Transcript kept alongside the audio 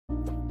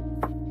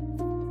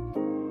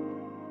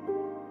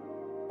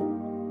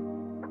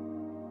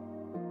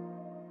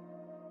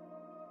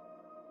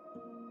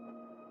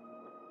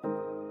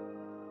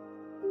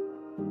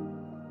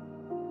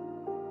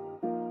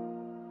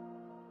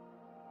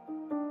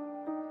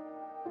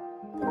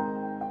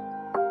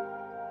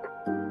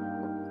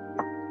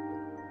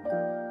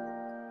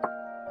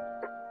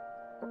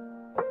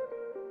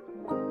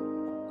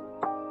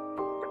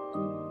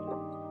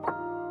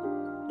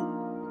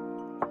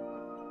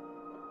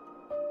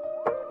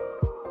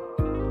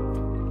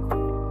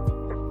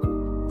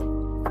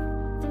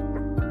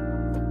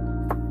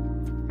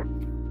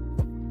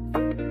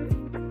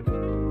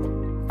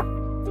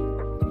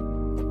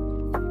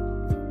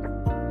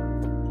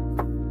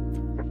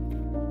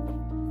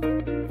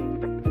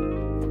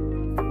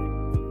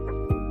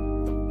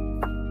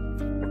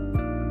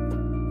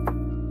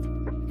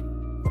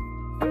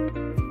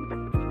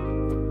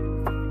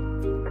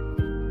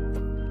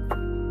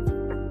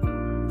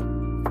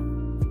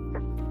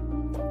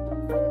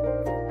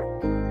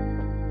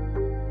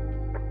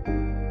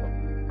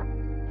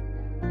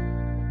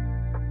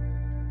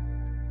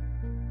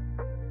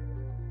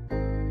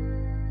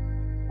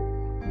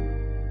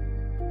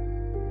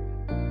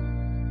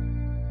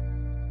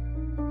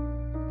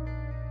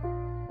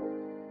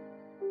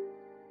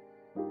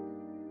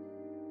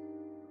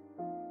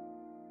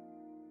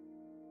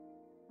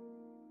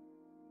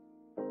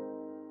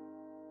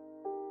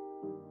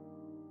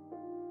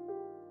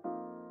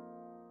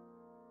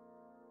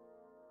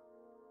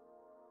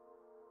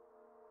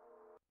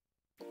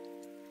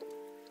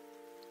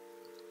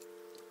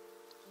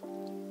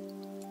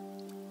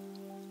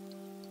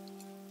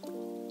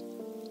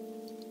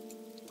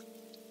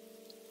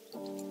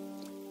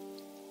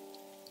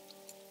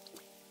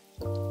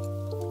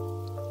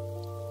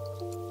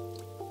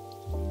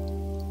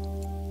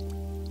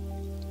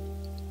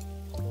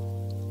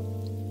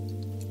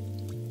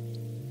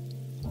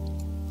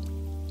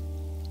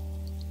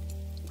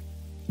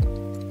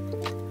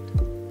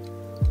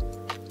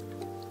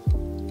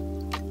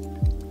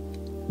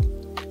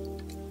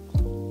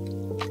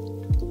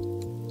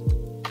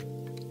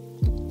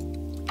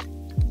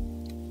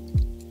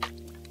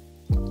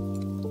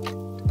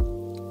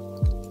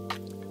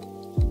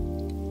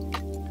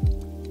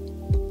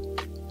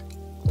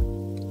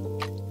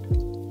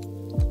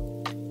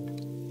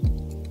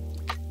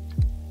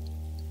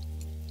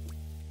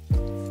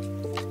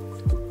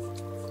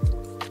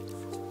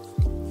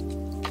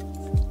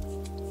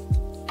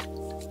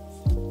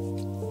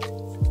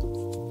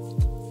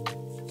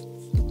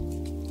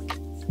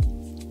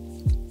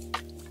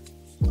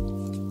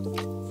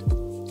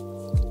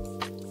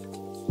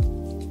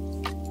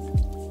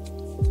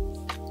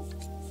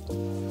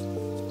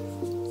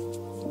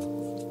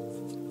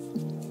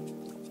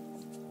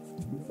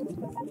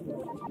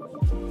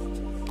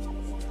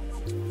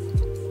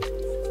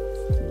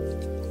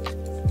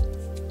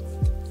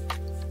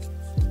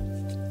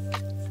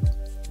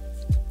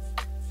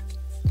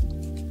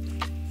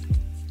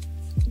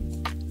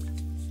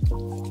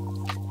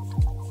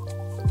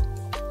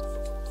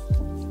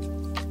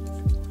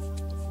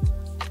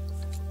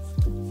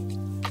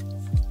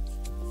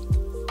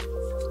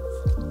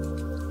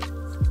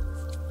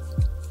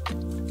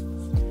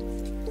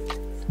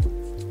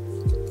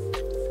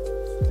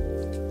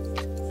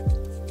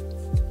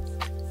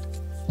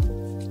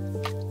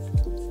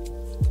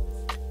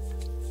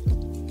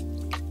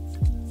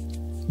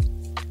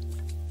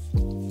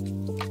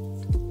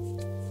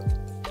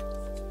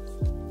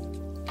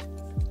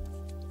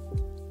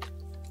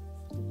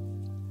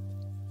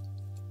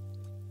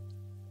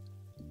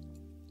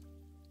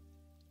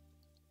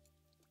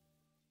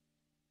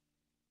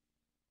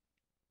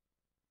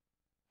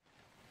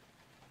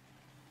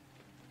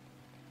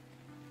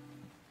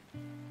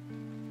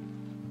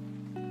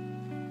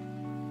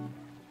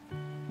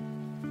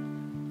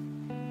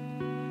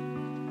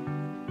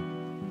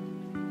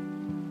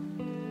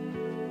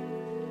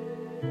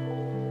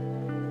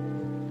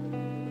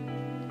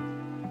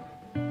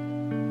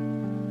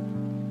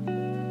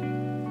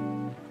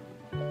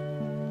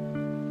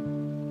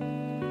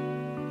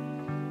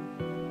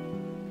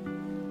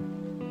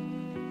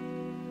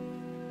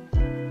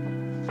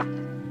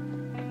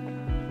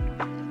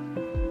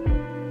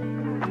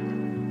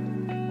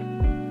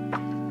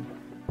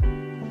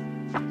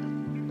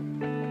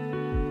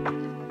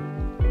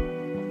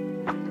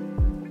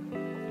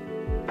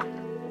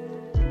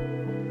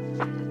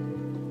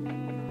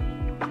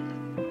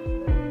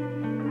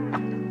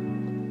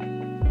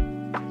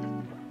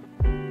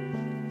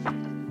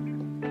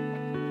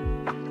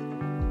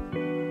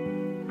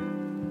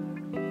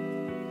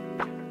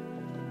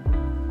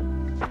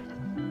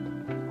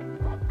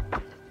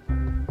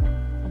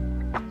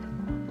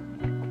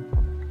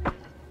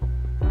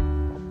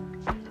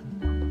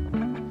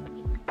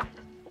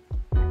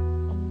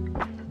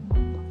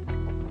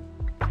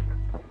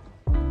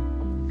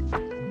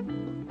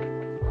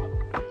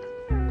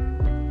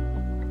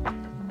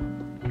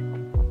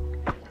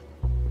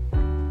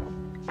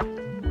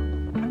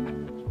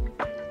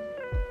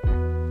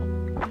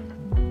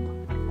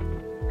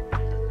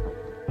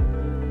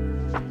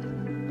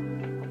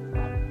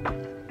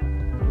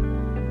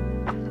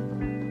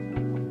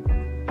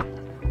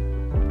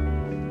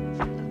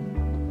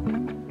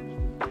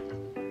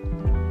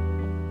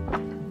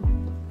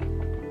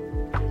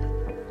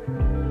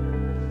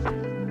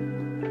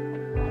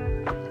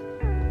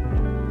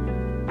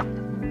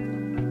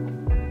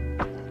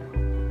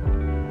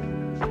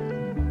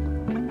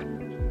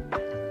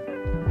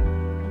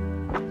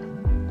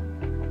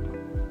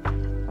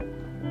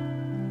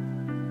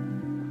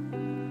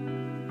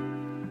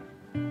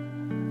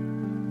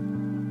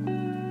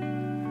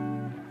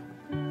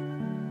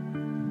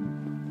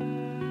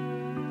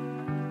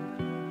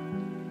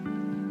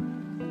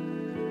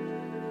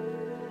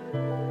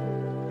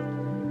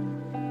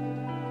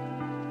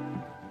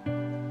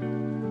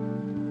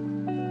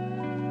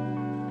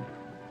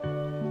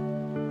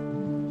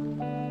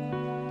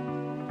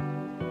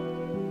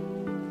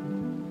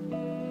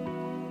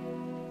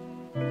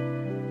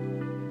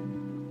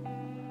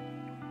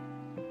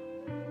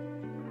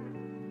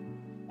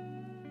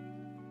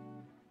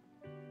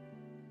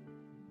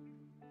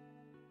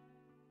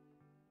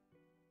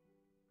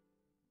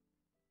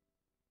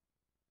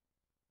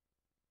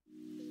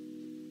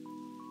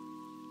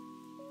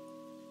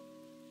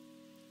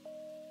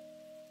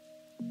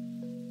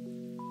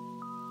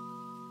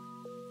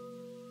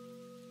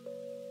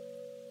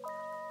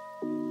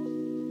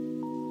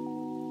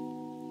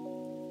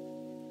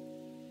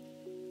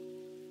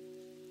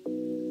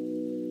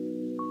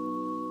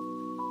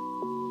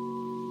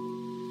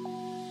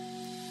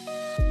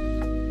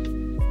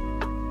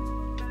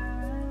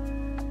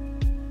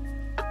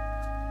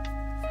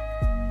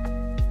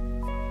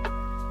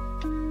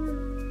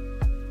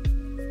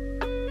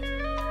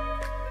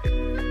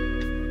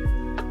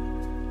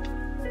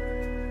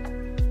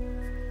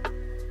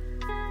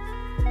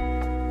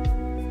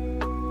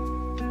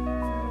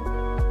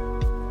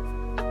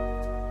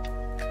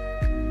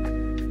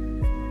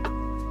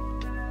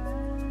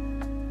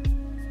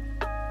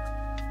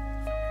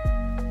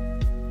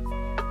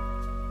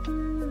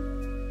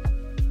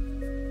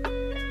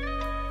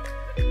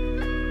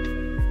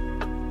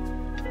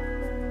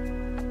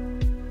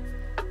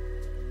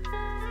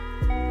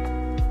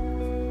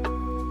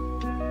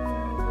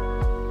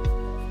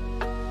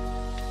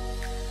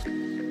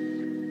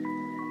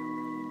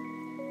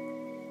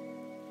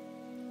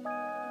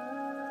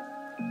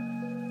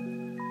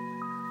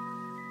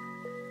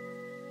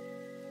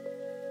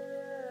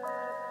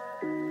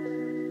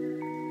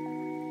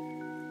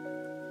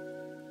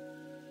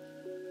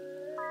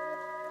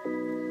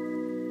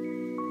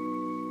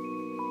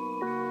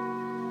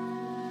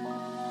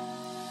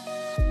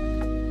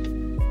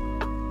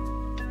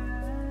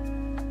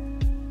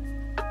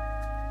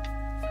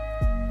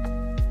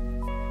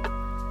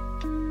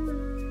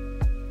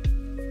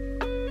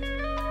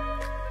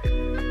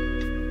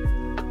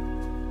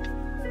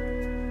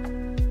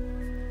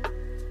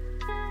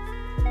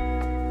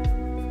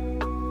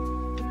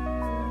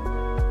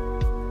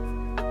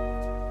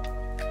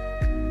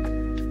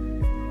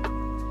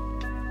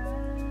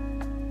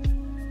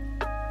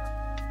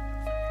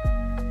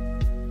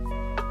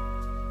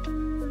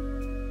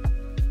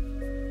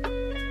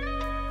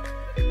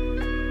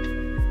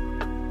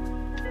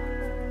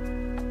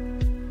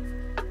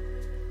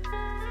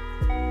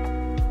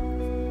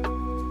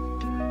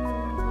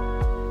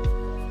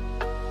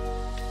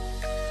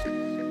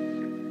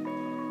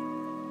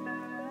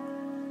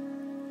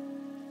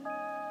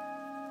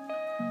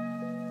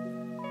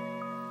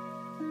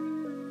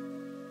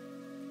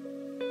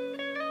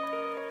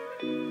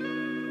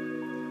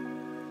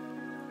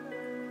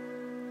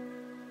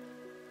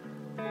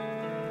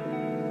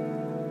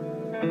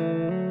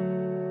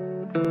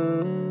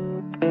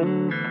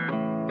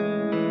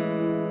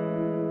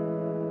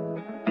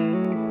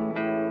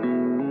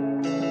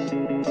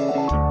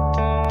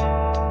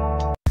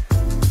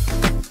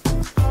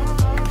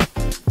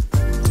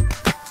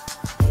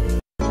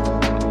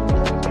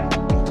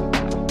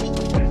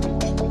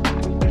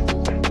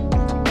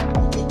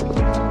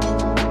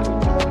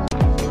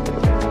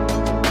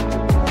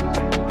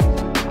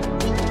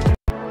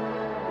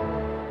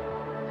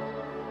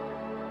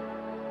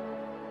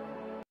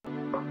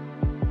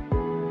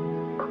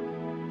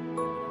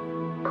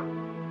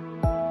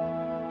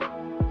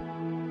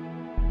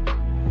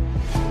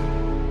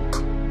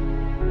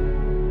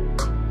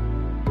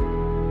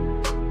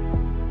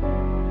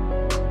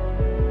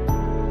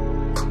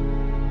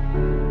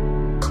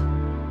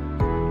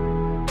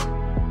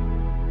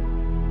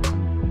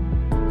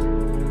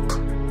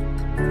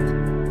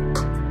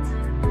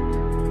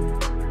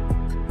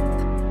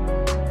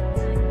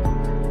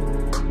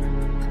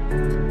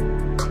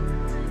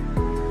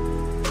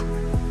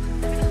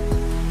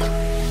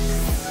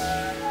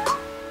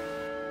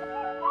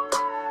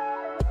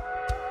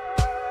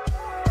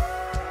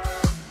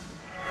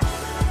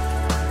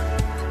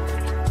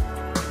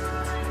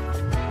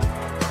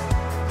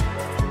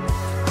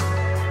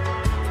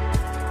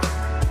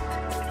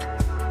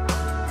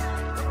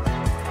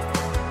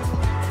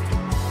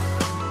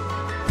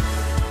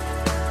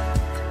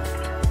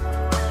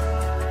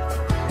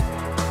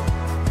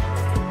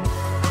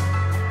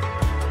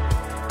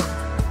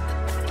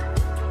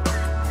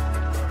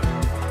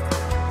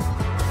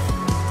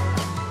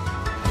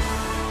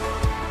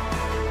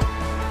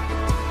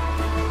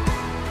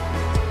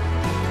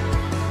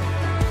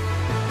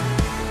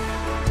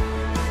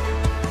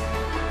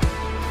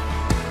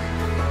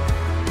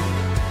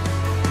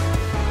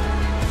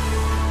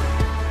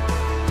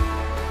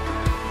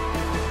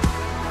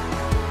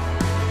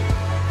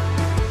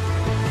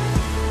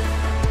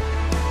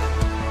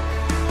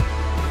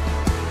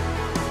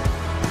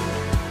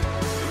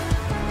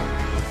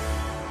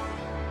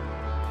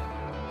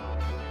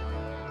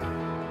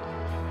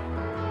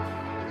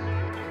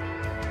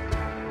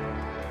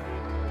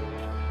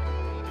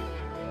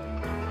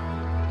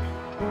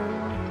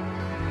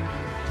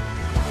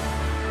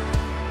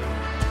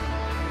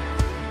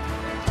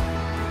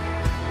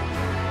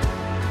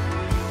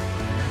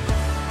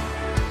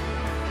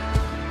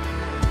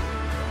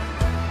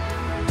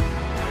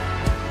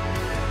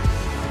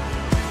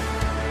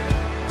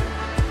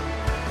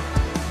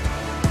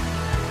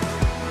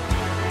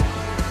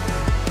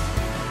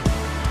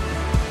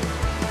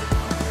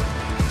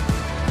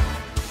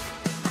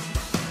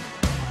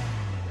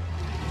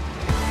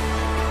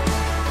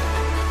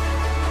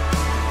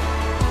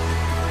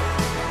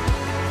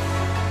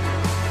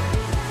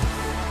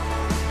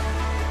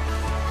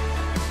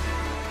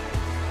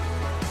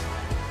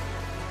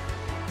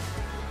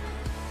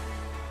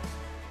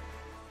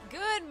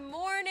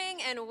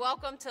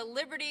welcome to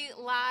Liberty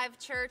Live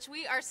Church.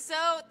 We are so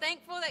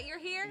thankful that you're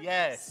here.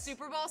 Yes.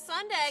 Super Bowl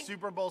Sunday.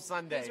 Super Bowl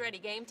Sunday. Who's ready?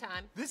 Game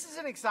time. This is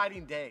an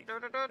exciting day.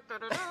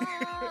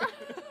 I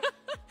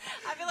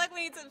feel like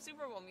we need some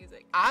Super Bowl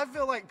music. I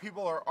feel like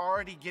people are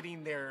already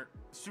getting their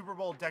Super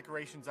Bowl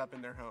decorations up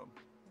in their home.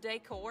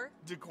 Decor?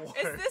 Decor.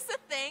 Is this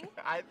a thing?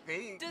 I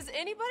think. Does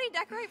anybody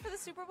decorate for the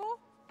Super Bowl?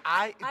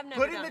 I've never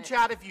put in done the it.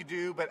 chat if you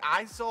do, but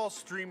I saw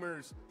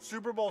streamers,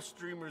 Super Bowl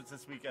streamers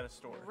this week at a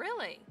store.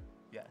 Really?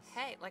 Yes.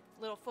 Hey, like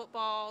little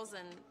footballs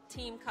and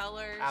team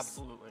colors.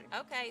 Absolutely.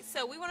 Okay,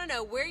 so we want to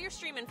know where you're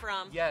streaming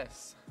from.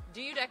 Yes.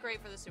 Do you decorate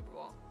for the Super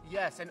Bowl?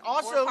 Yes, and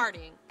also, Or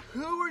partying?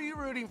 who are you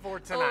rooting for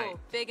tonight? Oh,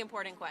 big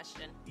important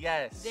question.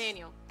 Yes.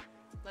 Daniel,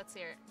 let's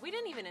hear it. We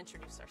didn't even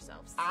introduce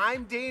ourselves.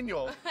 I'm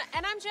Daniel.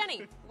 And I'm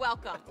Jenny.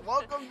 Welcome.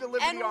 Welcome to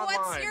Liberty And Online.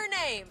 what's your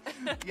name?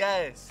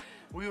 Yes,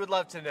 we would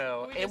love to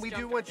know. We And just we do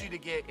jumped want right you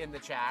in. to get in the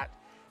chat.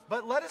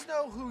 But let us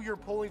know who you're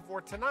pulling for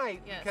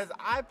tonight, Yes. because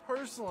I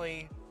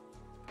personally,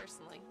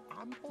 Personally.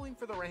 I'm pulling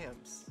for the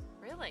Rams.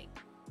 Really?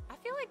 I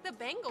feel like the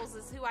Bengals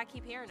is who I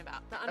keep hearing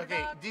about. The Okay,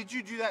 underdog. did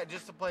you do that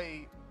just to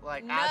play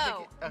like No,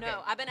 advocate? Okay.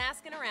 no. I've been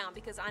asking around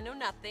because I know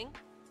nothing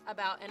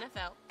about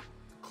NFL.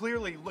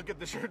 Clearly, look at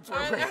the shirts we're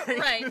wearing.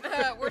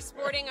 Right. We're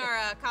sporting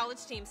our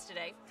college teams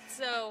today.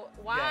 So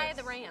why Yes.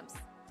 the Rams?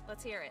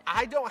 Let's hear it.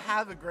 I don't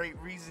have a great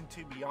reason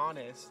to be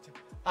honest,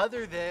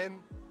 other than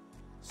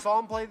saw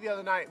them play the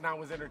other night and I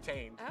was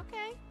entertained.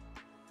 Okay.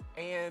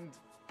 And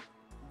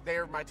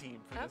they're my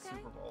team for the Okay.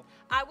 Super Bowl.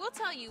 I will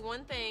tell you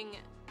one thing.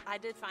 I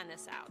did find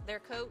this out. Their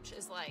coach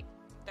is like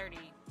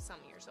 30-some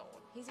years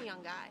old. He's a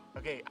young guy.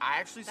 Okay, I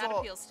actually That saw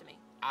appeals to me.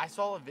 I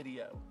saw a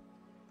video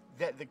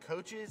that the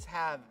coaches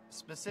have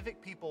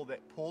specific people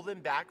that pull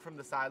them back from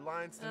the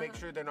sidelines to make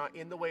sure they're not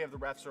in the way of the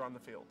refs or on the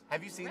field.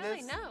 Have you seen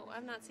Really? this? No,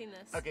 I've not seen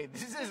this. Okay,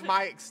 this is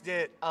my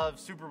extent of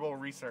Super Bowl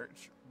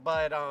research,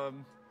 but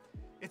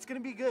it's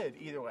gonna be good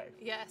either way.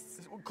 Yes.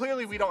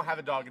 Clearly, we don't have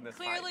a dog in this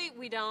fight. Clearly,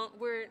 we don't.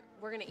 We're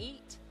gonna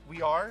eat.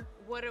 We are.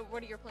 What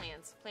are your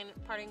plans?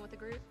 Partying with the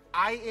group?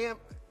 I am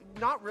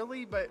not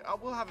really, but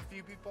we'll have a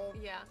few people.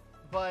 Yeah.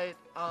 But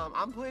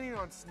I'm planning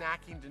on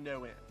snacking to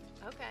no end.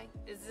 Okay.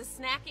 Is the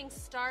snacking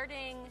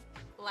starting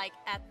like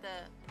at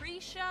the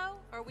pre-show,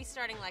 or are we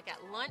starting like at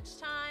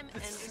lunchtime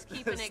and just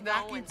keeping the it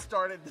snacking going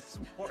started this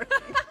morning.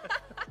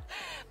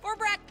 for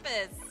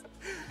breakfast?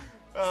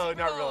 Oh, Super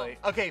not Bowl. really.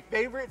 Okay,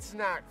 favorite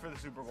snack for the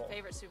Super Bowl.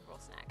 Favorite Super Bowl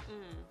snack?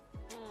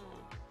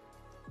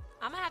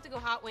 I'm gonna have to go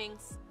hot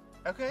wings.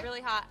 Okay.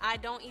 Really hot. I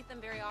don't eat them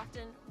very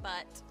often,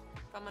 but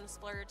if I'm gonna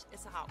splurge,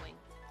 it's a hot wing.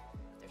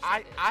 They're so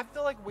good. I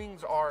feel like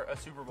wings are a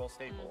Super Bowl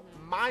staple.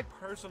 My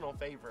personal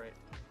favorite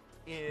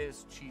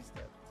is cheese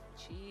dip.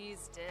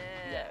 Cheese dip.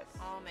 Yes.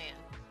 Oh man.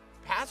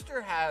 Pastor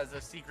has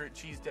a secret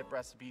cheese dip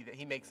recipe that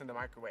he makes in the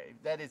microwave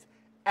that is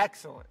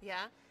excellent.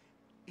 Yeah.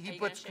 Are He you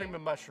puts gonna cream share?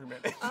 of mushroom in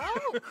it.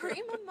 Oh,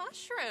 cream of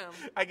mushroom.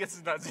 I guess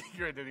it's not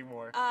secret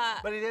anymore.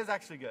 But it is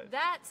actually good.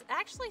 That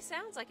actually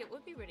sounds like it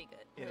would be really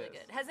good. It Really is.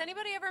 good. Has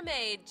anybody ever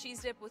made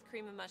cheese dip with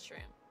cream of mushroom?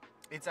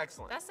 It's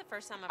excellent. That's the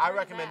first time I've I heard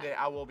recommend of it. that.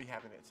 I will be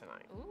having it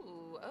tonight.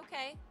 Ooh,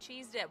 okay.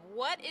 Cheese dip.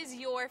 What is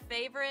your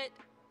favorite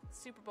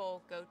Super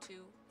Bowl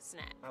go-to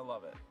snack? I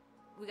love it.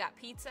 We got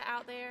pizza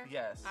out there.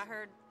 Yes. I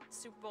heard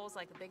Super Bowl's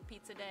like a big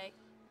pizza day.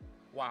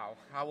 Wow.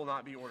 I will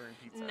not be ordering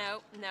pizza.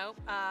 Nope.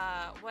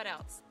 What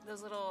else?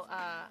 Those little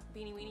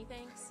beanie weenie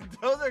things?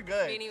 Those are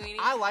good. Beanie weenies?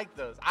 I like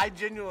those. I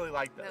genuinely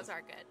like those. Those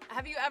are good.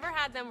 Have you ever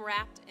had them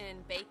wrapped in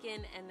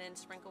bacon and then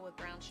sprinkled with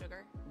brown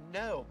sugar?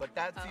 No, but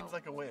that Oh, seems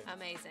like a win.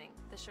 Amazing.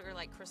 The sugar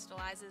like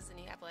crystallizes and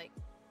you have like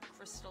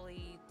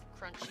crystally,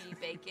 crunchy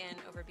bacon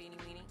over beanie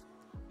weenie.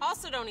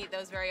 Also don't eat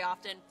those very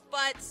often,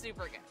 but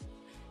super good.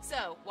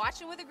 So,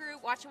 watching with a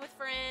group, watching with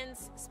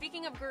friends.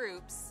 Speaking of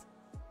groups,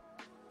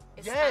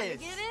 it's time to Yes.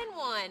 get in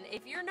one.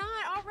 If you're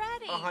not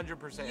already,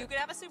 100%. you could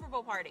have a Super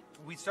Bowl party.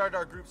 We started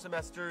our group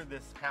semester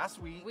this past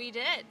week. We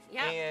did,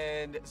 yeah.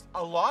 And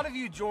a lot of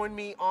you joined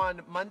me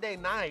on Monday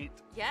night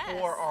Yes.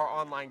 for our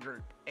online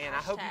group. And I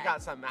hope you Hashtag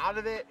got something out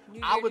of it. New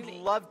I year, would new me.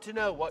 love to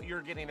know what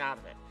you're getting out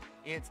of it.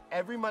 It's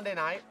every Monday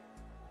night,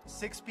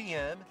 6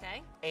 p.m.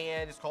 Okay.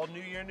 And it's called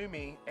New Year, New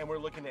Me. And we're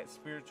looking at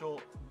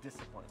spiritual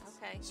disciplines.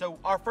 Okay. So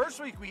our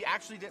first week, we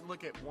actually didn't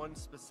look at one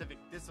specific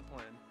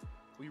discipline.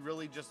 We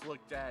really just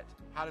looked at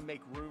how to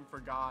make room for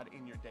God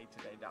in your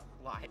day-to-day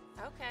life.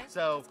 Okay.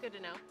 So- that's good to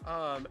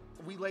know.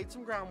 We laid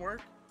some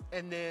groundwork.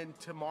 And then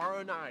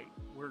tomorrow night,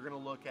 we're going to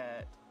look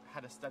at how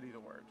to study the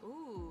Word.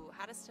 Ooh,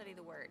 how to study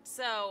the Word.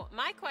 So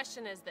my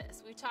question is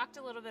this. We talked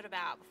a little bit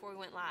about, before we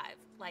went live,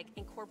 like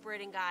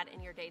incorporating God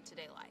in your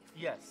day-to-day life.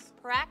 Yes.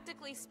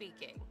 Practically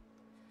speaking,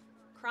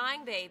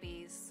 crying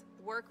babies,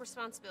 work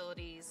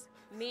responsibilities,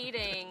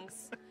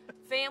 meetings,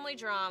 family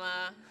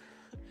drama,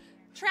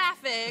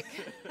 traffic,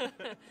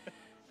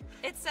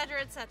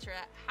 etc., etc.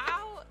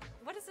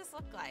 What does this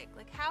look like?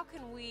 Like, how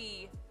can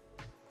we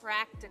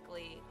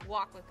practically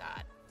walk with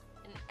God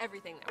in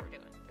everything that we're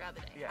doing throughout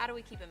the day? Yeah. How do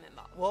we keep him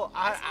involved? Well,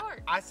 It's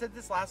hard. I said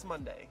this last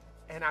Monday,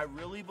 and I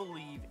really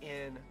believe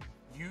in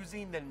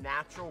using the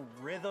natural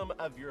rhythm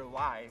of your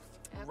life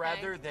Okay.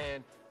 rather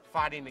than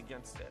fighting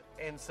against it.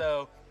 And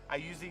so I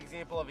use the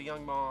example of a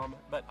young mom,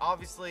 but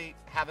obviously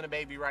having a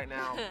baby right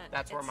now,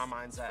 that's where my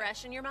mind's at.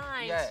 Fresh in your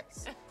mind.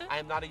 Yes. I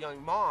am not a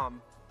young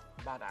mom,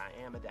 but I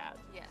am a dad.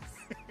 Yes.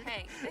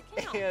 Hey,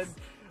 it counts.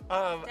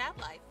 And dad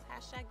life.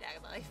 Hashtag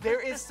dad life.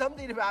 there is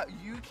something about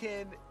you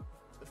can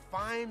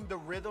find the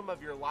rhythm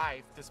of your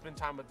life to spend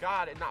time with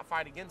God and not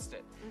fight against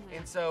it. Mm-hmm.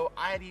 And so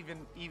I had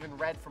even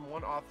read from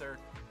one author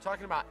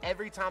talking about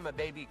every time a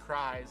baby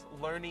cries,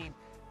 learning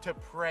to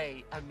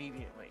pray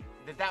immediately.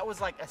 That was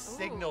like a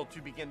signal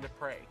to begin to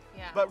pray.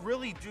 Yeah. But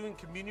really doing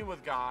communion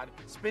with God,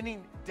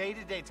 spending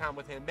day-to-day time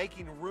with Him,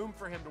 making room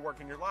for Him to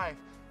work in your life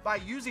by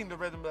using the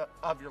rhythm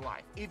of your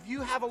life. If you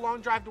have a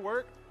long drive to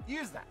work,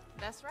 use that.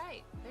 That's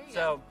right. There you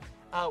go.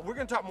 So we're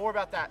going to talk more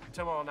about that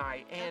tomorrow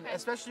night, and Okay.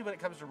 especially when it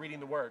comes to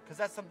reading the Word, because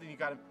that's something you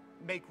got to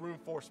make room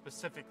for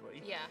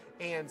specifically. Yeah.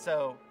 And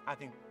so I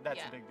think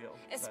that's a big deal.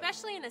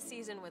 Especially in a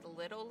season with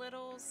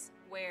littles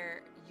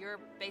where you're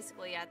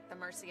basically at the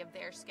mercy of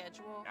their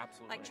schedule.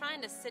 Absolutely. Like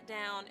trying to sit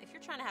down, if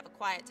you're trying to have a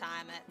quiet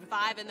time at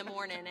 5 in the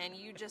morning and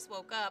you just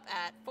woke up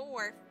at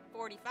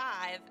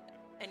 4:45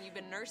 and you've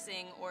been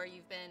nursing or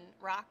you've been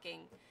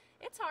rocking,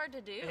 it's hard to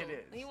do. It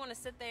is. You want to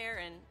sit there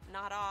and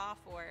nod off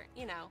or,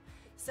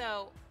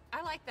 So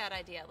I like that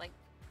idea, like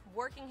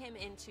working him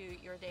into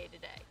your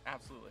day-to-day.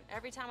 Absolutely.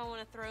 Every time I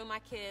want to throw my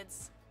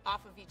kids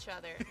off of each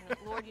other,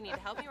 Lord, you need to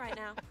help me right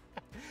now.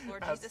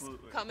 Lord Jesus,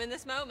 Absolutely. come in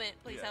this moment.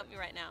 Please Yeah. help me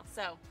right now.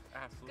 So,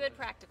 Absolutely. good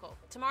practical.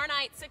 Tomorrow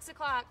night, 6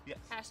 o'clock, Yes.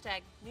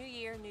 hashtag New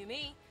Year, New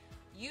Me,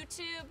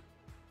 YouTube,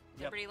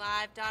 Yep.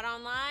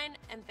 libertylive.online,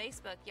 and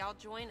Facebook. Y'all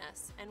join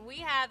us. And we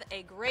have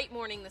a great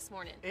morning this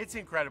morning. It's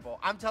incredible.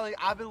 I'm telling you,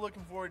 I've been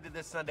looking forward to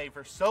this Sunday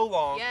for so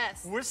long.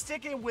 Yes. We're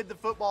sticking with the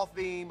football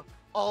theme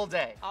all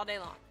day. All day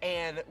long.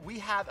 And we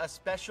have a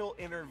special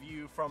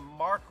interview from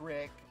Mark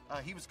Richt.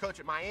 He was coach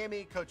at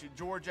Miami, coach at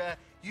Georgia.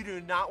 You do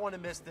not want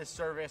to miss this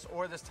service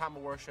or this time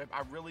of worship.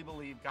 I really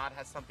believe God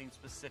has something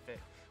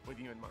specific with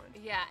you in mind.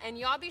 Yeah, and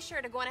y'all be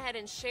sure to go ahead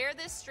and share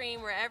this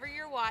stream wherever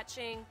you're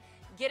watching.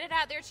 Get it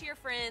out there to your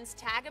friends.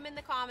 Tag them in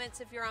the comments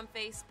if you're on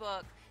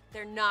Facebook.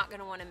 They're not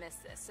going to want to miss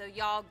this. So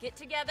y'all get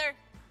together,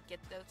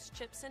 get those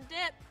chips and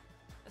dip.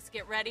 Let's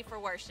get ready for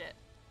worship.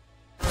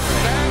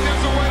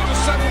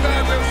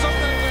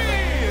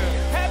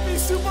 Happy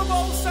Super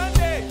Bowl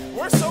Sunday.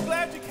 We're so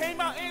glad you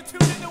came out and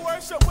tuned in to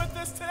worship with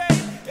us today.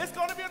 It's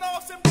going to be an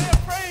awesome day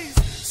of praise.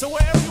 So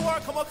wherever you are,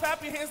 come on,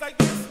 clap your hands like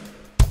this.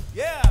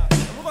 Yeah.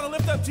 And we're going to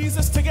lift up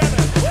Jesus together.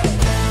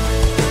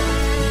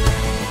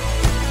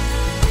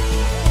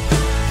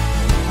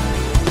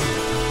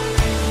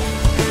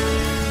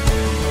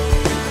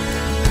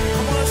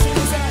 Come on, sing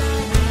this out.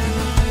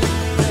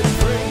 Let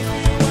praise be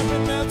a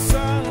weapon that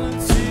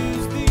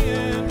silences the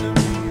enemy.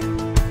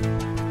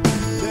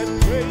 Let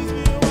praise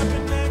be a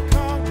weapon that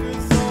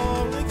conquers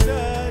all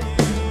anxiety.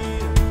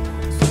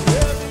 So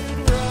let it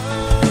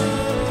rise.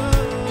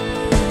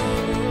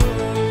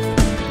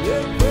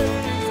 Let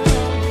praise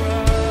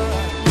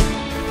arise.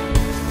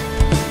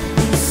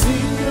 We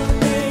sing your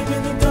name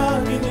in the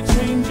dark and it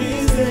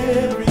changes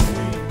everything.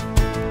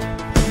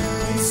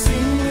 We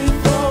sing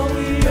with all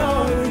we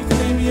are, we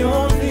claim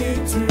your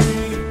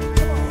victory.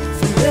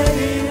 So let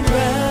it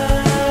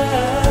rise.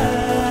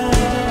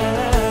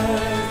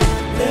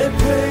 Let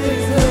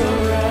praise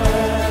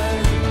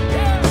arise.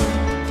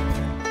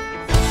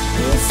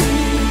 We'll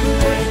see you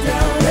break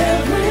down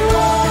every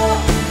wall.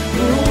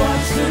 We'll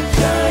watch the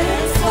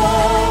giants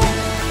fall.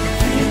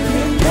 We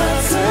cannot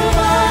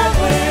survive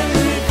when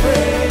we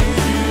praise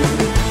you.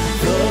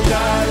 The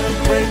God of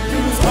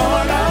breakthroughs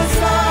on our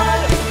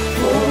side.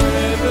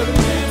 Forever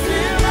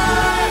living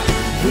light.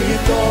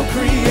 With all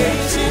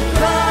creation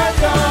cry,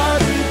 God,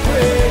 we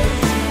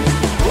praise you.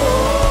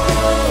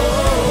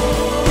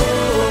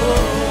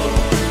 Oh,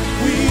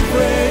 we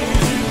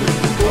praise you.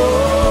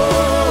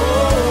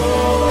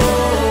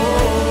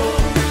 Oh,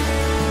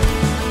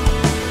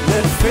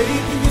 let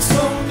faith be the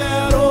song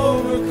that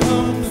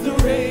overcomes the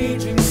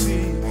raging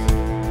sea.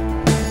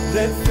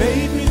 Let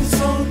faith be the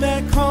song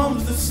that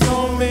calms the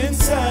storm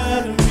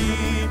inside of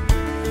me.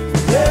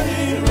 Let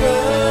it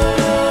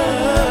rise.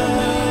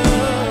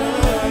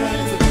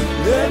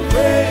 Let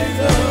praise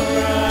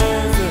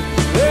arise.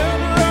 Let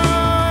it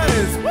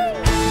rise.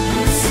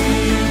 We see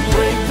you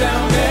break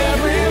down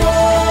every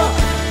wall.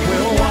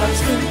 We'll watch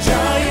the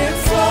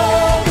giants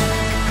fall.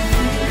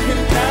 We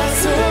cannot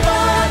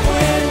survive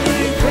when we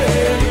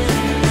praise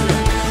you.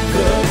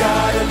 The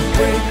God of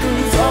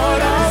breakthroughs on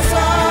our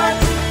side.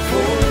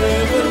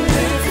 Forever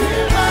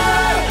living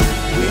light.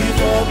 With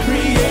all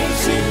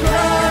creation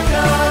cry,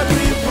 God,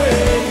 we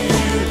praise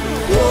you.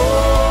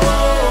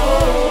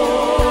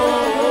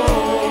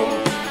 Oh,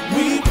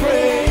 we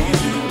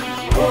praise you.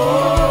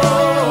 Oh,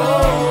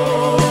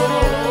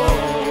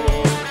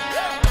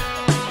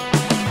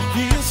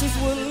 this is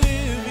what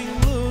living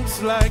looks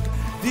like.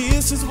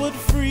 This is what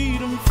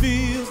freedom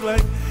feels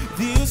like.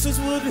 This is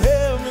what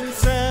heaven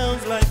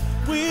sounds like.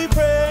 We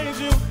praise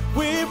you.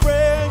 We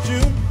praise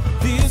you.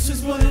 This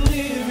is what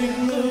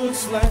living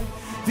looks like.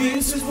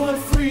 This is what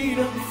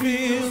freedom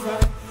feels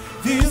like.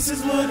 This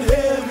is what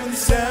heaven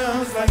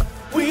sounds like.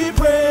 We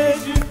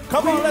praise you. Come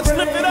Come on, let's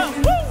lift it up.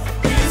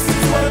 This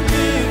is what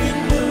living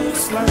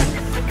looks like.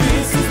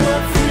 This is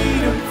what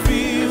freedom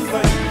feels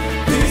like.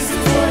 This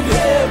is what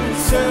heaven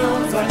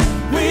sounds like.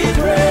 We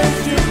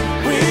praise you,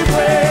 we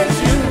praise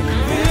you.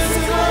 This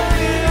is what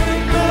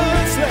living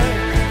looks like.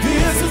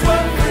 This is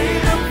what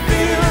freedom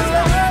feels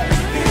like.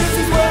 This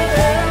is what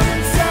heaven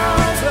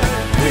sounds like.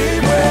 We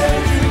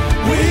praise you,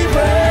 we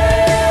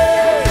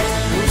praise.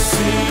 We'll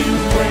see you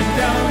break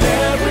down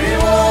every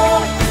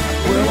wall.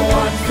 We'll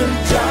watch the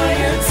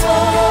giants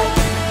fall.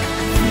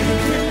 You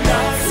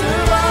cannot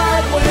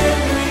survive when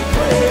we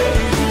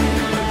praise you.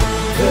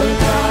 The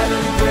God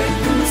of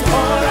breakthroughs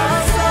on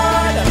our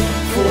side,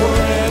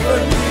 forever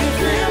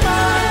lifted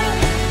high.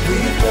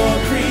 Before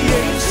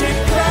creation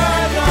cry,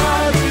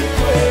 God, we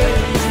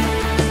praise you.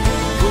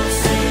 We'll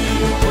see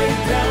you break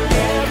down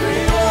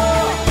every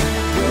wall.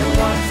 We'll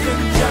watch the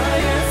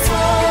giants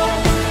fall.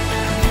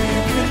 You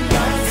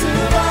cannot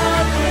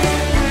survive when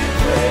we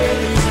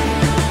praise you.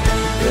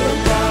 The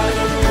God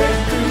of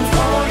breakthroughs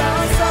on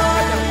our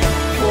side,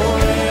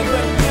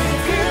 forever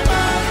lifted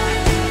high.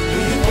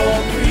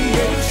 Before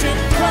creation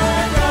cry,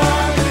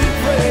 God, we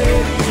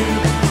praise you.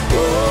 Oh,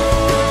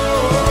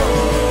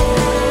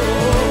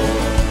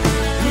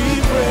 we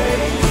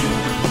praise you.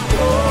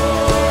 Oh,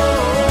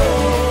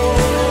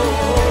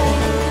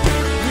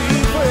 we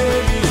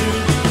praise you.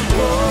 Oh,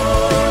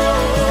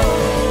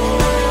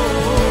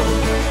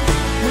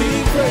 we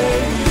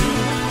praise you.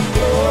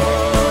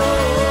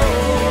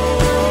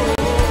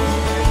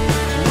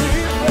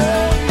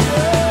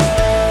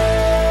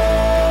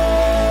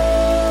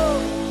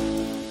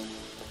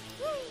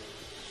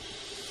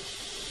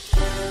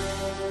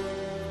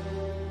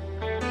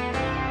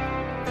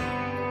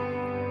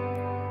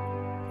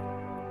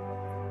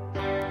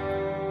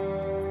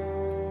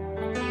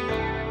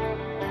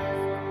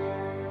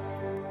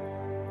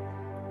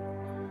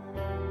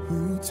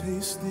 Who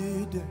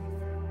tasted death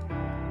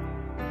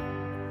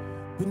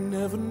but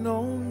never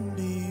known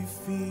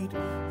defeat?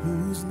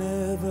 Who's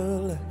never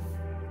left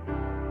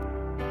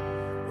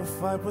a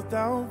fight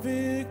without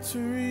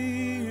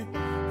victory?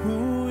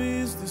 Who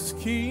is this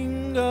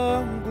King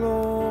of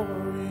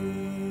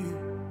glory?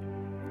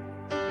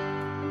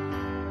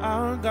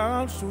 Our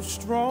God so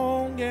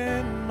strong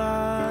and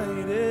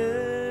mighty.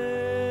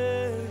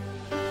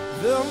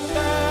 The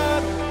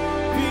battle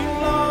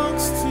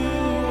belongs to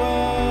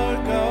our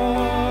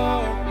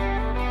God.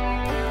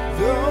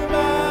 The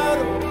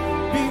battle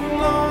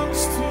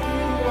belongs to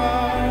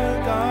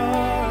our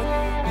God.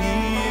 He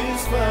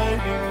is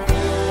fighting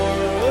for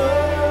us.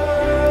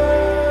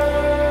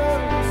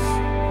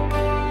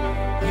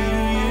 He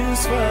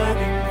is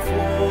fighting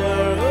for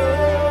us.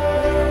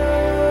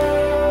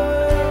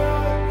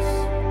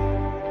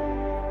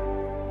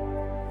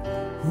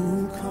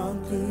 Who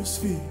conquers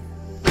fear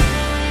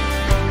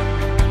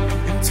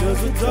and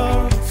tells the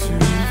dark to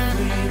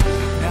flee?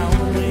 Now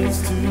ways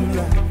to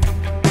life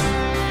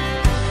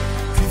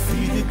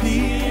defeated the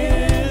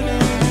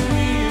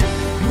enemy.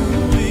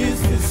 Who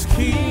is this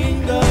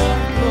King of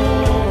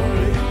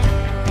glory?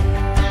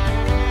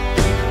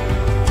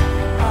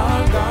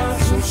 Our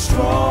God so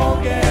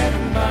strong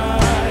and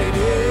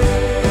mighty.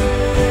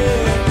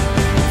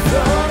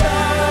 The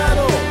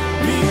battle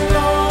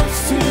belongs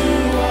to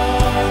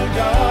our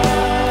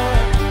God.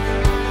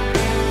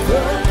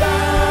 The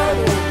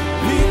battle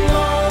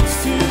belongs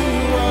to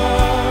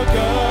our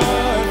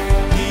God.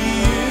 He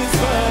is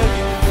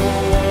fighting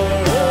for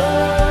us.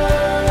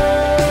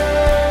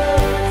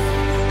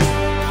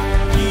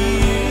 He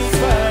is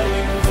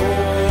fighting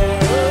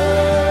for us.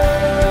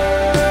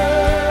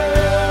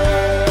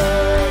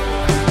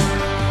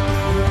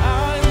 I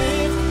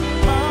lift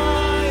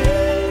my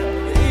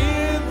head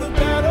in the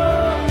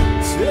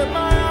battle, set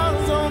my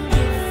eyes on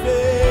your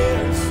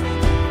face.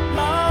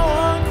 My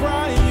one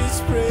cry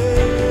is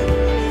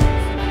praise.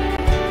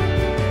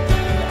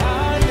 I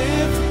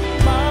lift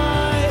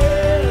my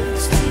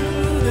hands to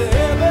the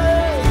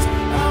heavens.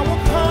 I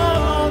will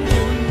call on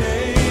your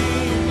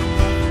name.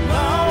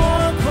 My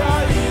one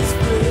cry is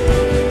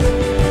praise.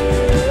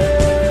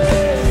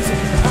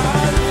 I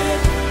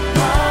lift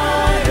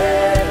my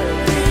head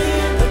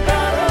in the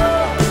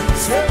battle,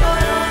 set my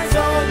eyes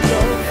on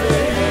your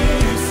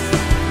face.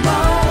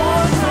 My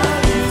one cry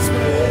is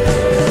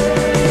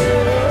praise.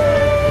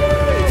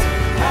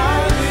 I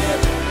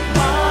lift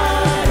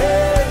my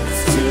hands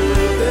to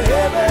the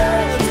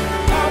heavens.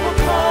 I will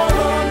call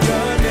on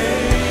your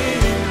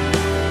name.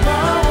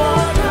 My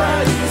one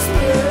cry is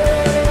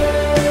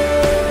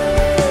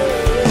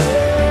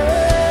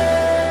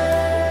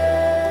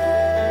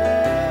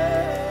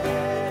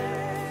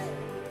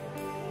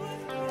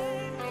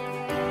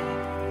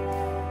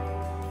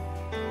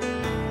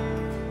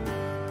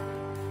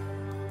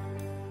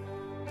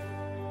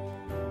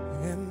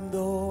And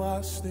though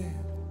I stand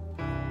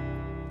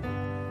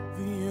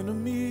the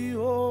enemy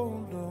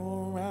all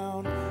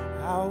around,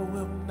 I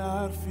will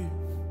not fear.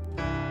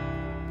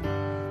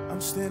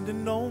 I'm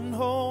standing on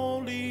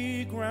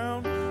holy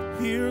ground.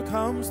 Here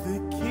comes the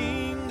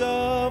King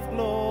of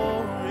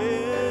glory.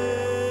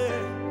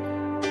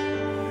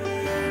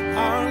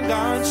 Our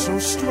God so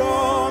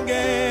strong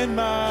and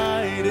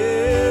mighty.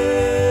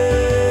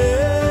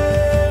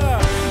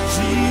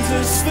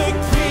 Jesus the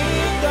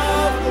King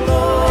of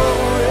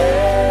glory.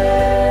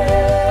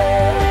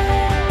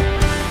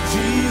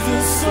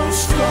 Jesus so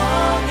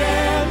strong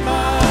and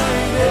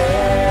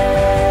mighty.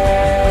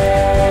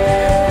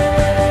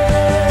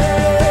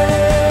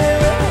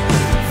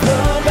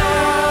 The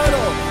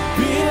battle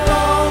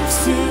belongs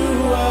to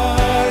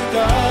our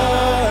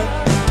God.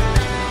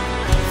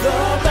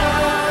 The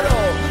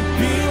battle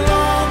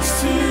belongs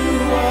to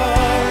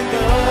our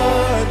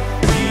God.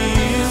 He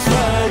is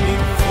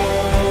fighting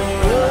for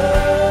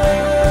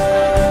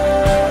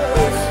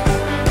us.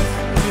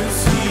 Yes,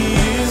 He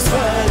is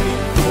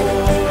fighting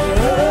for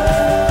us.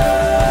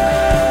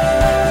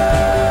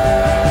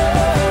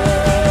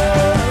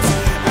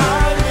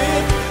 I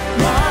lift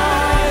my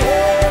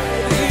head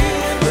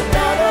in the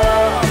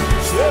battle,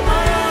 set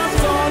my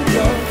eyes on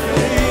your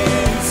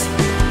face.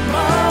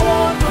 My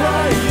one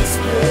cry is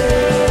praise.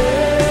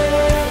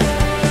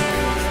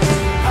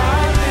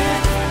 I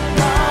lift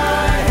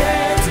my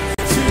hands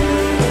to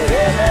the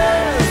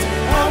heavens.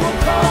 I will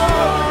call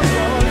on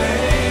your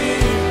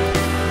name.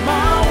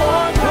 My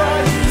one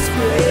cry is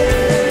praise.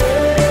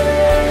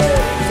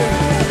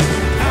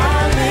 I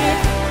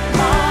lift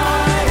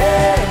my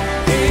head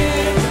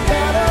in the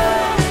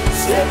battle,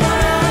 set my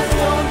eyes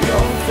on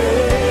your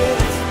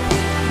face.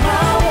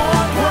 My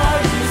one cry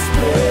is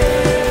praise.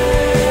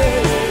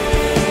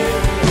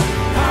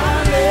 I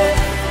lift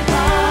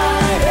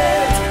my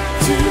head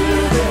to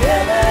the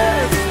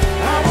heavens.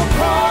 I will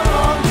call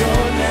on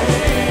your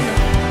name.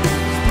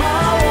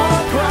 My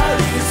one cry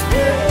is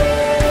praise.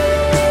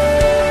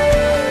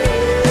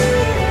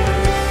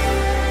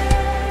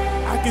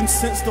 I can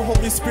sense the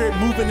Holy Spirit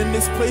moving in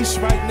this place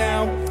right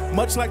now.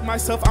 Much like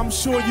myself, I'm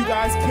sure you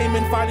guys came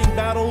in fighting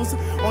battles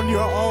on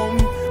your own,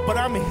 but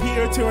I'm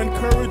here to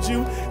encourage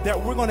you that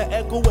we're going to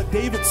echo what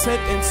David said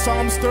in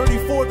Psalms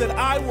 34, that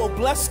I will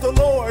bless the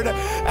Lord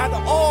at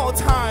all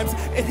times,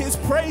 and His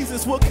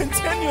praises will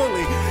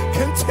continually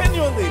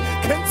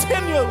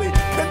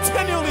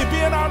be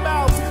in our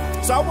mouths.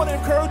 So I want to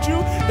encourage you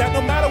that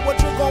no matter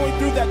what you're going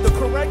through, that the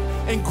correct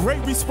and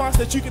great response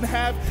that you can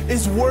have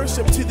is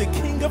worship to the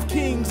King of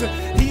Kings.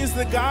 He is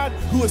the God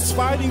who is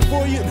fighting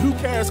for you, and who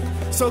cares?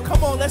 So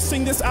come on, let's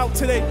sing this out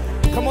today.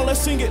 Come on, let's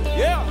sing it.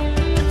 Yeah.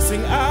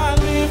 Sing, I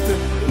lift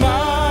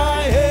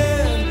my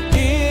head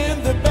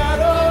in the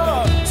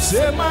battle,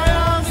 set my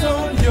eyes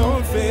on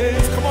your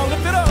face. Come on,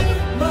 lift it up.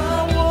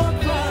 My one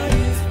cry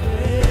is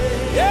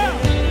praise. Yeah.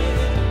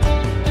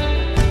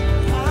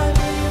 I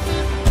lift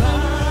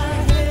my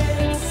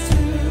hands to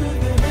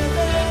the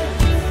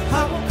heavens. I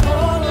will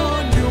call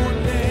on your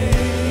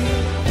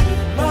name.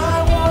 My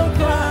one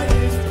cry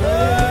is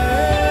praise.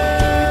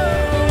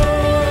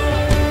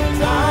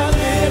 I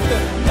lift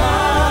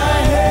my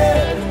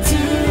head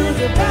to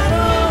the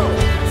battle,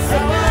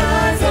 set my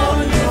eyes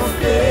on your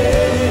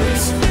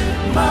face.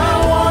 My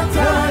one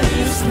cry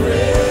is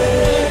praise.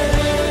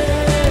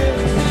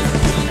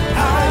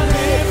 I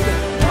lift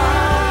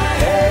my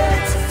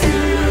head to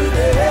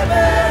the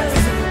heavens.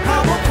 I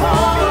will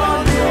call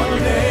on your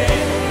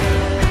name.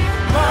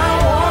 My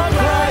one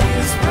cry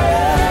is praise.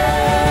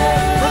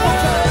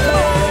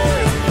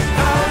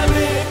 I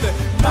lift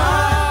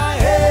my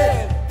head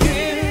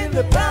in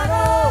the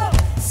battle,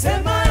 set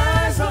my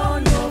eyes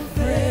on your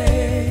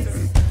face.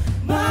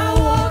 My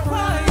one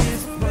cry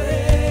is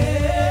praise.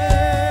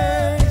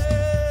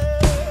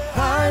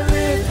 I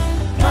lift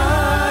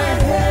my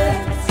head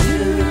to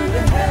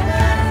the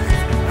heavens.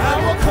 I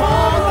will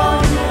call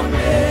on your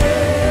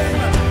name.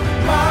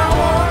 My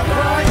one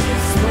cry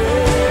is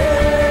praise.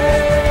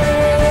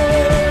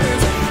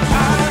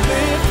 I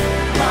lift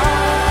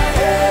my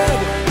head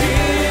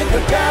in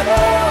the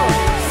battle,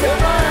 set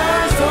my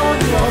eyes on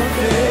your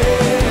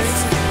face.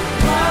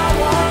 My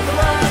one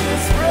cry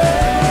is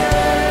praise.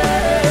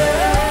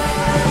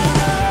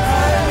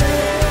 I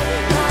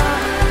lift my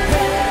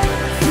head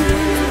to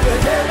the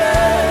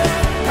heavens.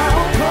 I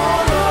will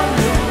call on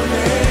your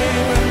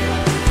name.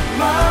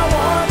 My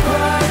one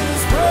cry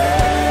is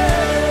praise.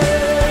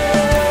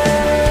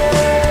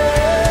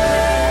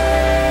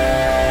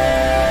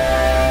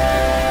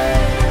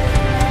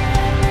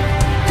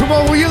 Come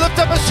on, will you lift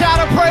up a shout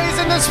of praise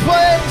in this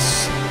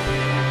place?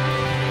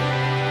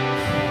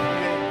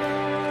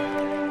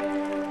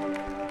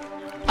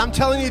 I'm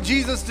telling you,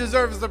 Jesus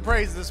deserves the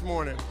praise this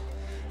morning.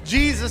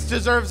 Jesus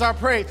deserves our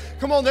praise.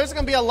 Come on, there's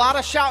going to be a lot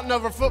of shouting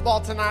over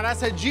football tonight. I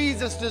said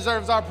Jesus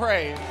deserves our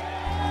praise.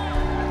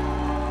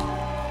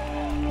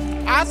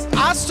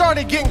 I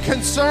started getting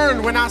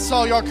concerned when I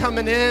saw y'all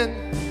coming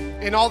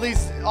in all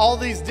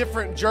these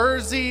different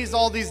jerseys,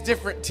 all these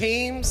different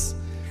teams.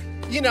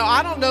 You know,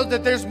 I don't know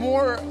that there's a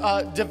more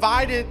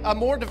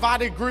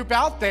divided group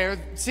out there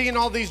seeing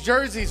all these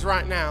jerseys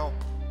right now.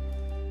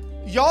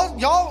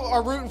 Y'all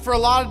are rooting for a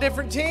lot of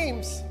different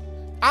teams.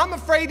 I'm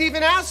afraid to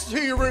even ask who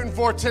you're rooting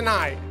for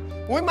tonight.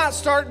 We might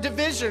start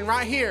division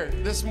right here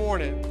this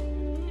morning.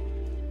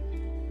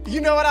 You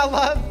know what I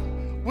love?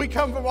 We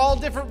come from all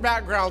different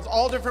backgrounds,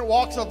 all different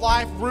walks of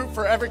life, root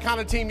for every kind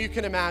of team you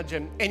can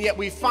imagine. And yet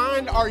we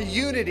find our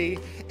unity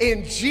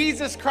in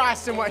Jesus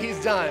Christ and what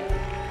he's done.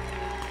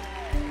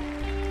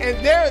 And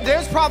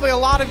there's probably a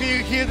lot of you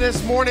here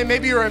this morning.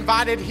 Maybe you're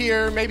invited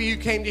here. Maybe you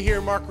came to hear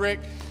Mark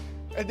Richt.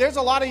 There's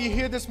a lot of you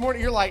here this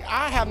morning. You're like,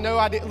 I have no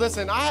idea.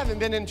 Listen, I haven't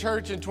been in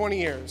church in 20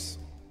 years.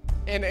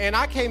 And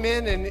I came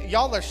in and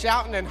y'all are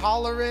shouting and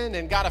hollering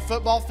and got a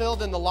football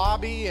field in the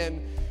lobby.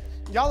 And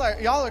y'all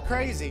are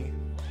crazy.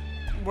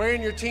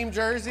 Wearing your team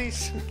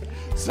jerseys.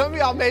 Some of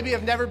y'all maybe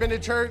have never been to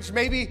church.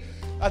 Maybe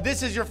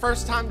this is your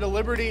first time to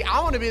Liberty.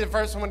 I want to be the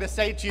first one to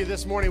say to you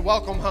this morning,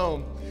 welcome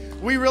home.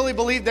 We really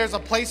believe there's a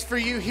place for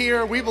you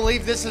here. We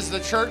believe this is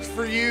the church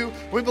for you.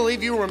 We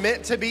believe you were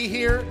meant to be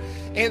here.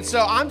 And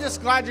so I'm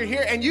just glad you're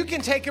here. And you can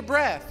take a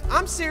breath.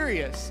 I'm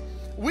serious.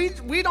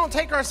 We don't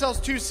take ourselves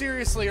too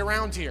seriously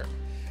around here.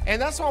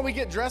 And that's why we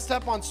get dressed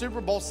up on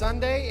Super Bowl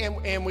Sunday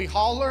and we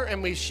holler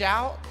and we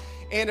shout.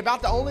 And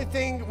about the only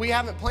thing we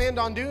haven't planned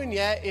on doing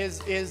yet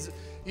is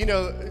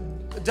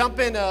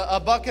dumping a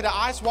bucket of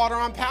ice water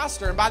on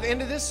Pastor. And by the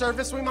end of this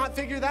service, we might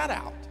figure that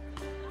out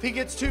if he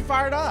gets too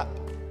fired up.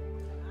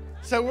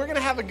 So we're going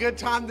to have a good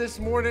time this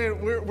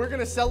morning. We're going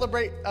to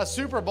celebrate a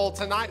Super Bowl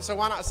tonight, so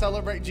why not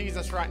celebrate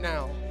Jesus right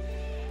now?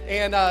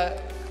 And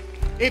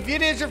if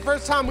it is your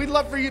first time, we'd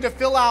love for you to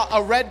fill out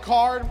a red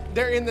card.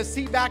 They're in the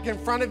seat back in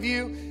front of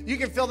you. You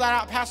can fill that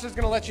out. Pastor's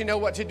going to let you know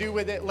what to do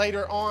with it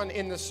later on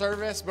in the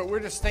service, but we're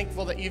just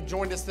thankful that you've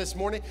joined us this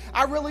morning.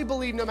 I really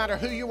believe no matter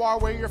who you are,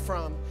 where you're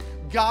from,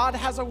 God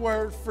has a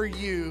word for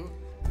you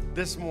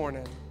this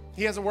morning.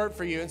 He has a word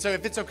for you. And so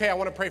if it's okay, I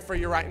want to pray for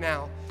you right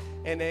now,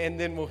 and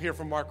then we'll hear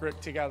from Mark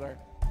Richt together.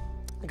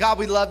 God,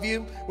 we love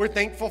you. We're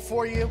thankful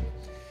for you.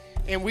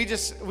 And we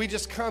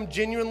just come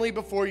genuinely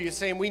before you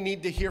saying we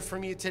need to hear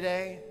from you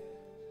today.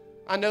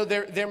 I know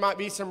there might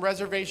be some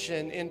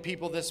reservation in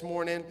people this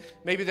morning.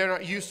 Maybe they're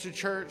not used to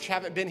church,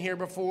 haven't been here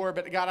before.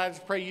 But God, I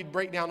just pray you'd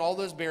break down all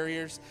those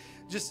barriers.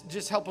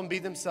 Just help them be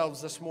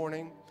themselves this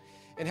morning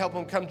and help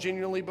them come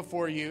genuinely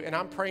before you. And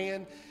I'm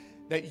praying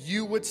that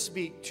you would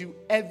speak to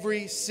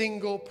every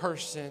single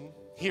person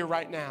here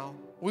right now.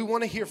 We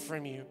want to hear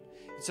from you.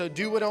 So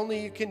do what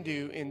only you can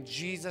do. In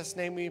Jesus'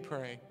 name we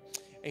pray.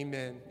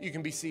 Amen. You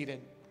can be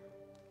seated.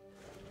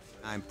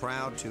 I'm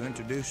proud to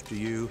introduce to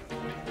you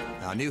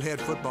our new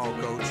head football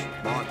coach,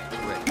 Mark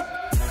Richt.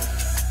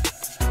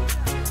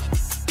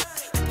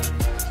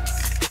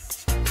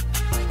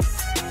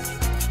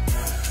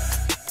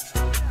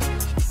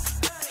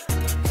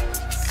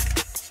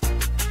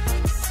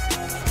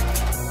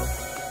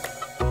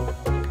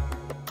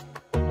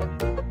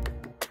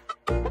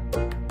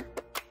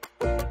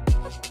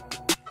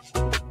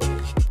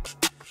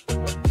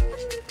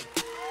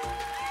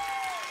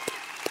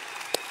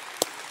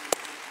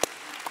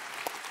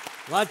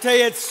 Well, I tell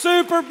you, it's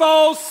Super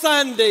Bowl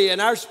Sunday,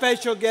 and our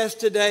special guest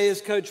today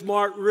is Coach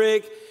Mark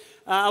Richt.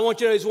 I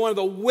want you to know he's one of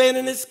the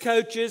winningest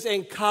coaches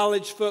in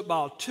college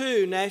football.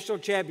 2 national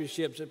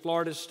championships at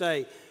Florida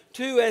State,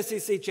 2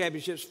 SEC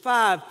championships,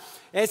 5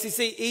 SEC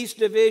East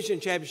Division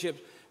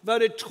championships,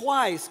 voted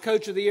twice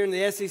Coach of the Year in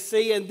the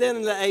SEC and then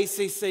in the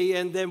ACC,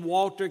 and then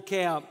Walter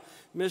Camp,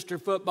 Mr.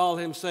 Football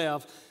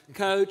himself,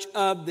 Coach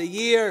of the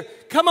Year.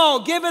 Come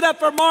on, give it up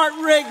for Mark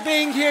Richt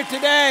being here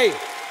today.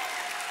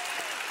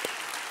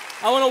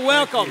 I want to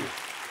welcome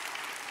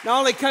not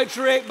only Coach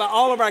Richt, but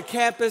all of our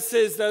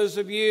campuses, those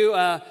of you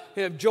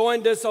who have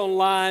joined us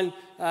online.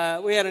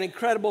 We had an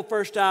incredible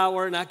first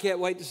hour, and I can't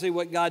wait to see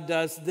what God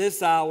does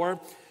this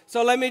hour.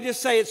 So let me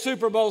just say it's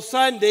Super Bowl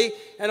Sunday,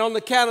 and on the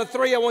count of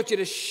 3, I want you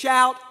to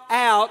shout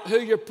out who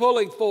you're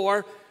pulling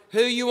for,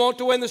 who you want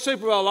to win the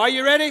Super Bowl. Are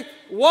you ready?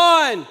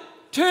 1,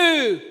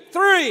 2,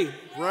 3.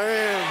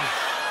 Rams.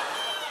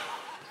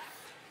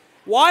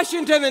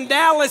 Washington and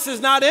Dallas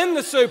is not in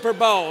the Super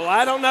Bowl.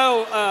 I don't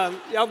know.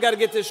 Y'all got to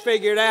get this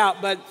figured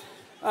out. But,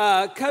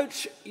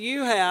 Coach,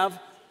 you have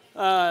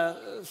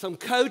some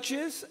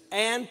coaches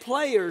and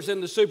players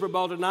in the Super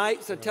Bowl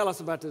tonight. So tell us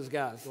about those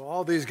guys. Well,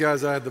 all these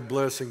guys I had the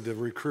blessing to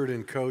recruit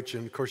and coach.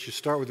 And, of course, you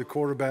start with the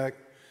quarterback,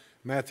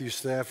 Matthew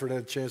Stafford. I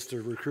had a chance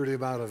to recruit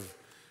him out of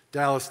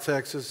Dallas,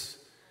 Texas.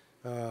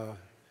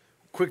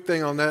 Quick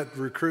thing on that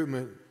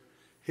recruitment,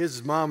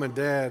 his mom and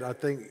dad, I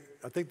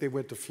think they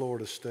went to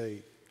Florida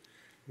State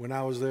when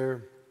I was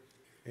there,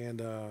 and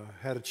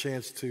had a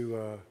chance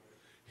to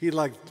he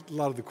liked a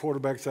lot of the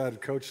quarterbacks I had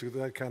coached, so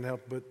that kind of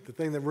helped. But the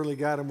thing that really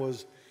got him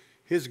was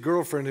his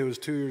girlfriend, who was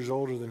 2 years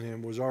older than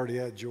him, was already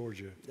at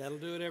Georgia. That'll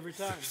do it every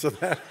time. So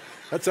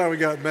that's how we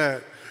got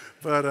met.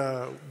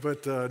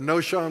 But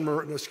no Sean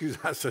Moreno,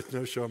 I said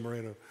no Sean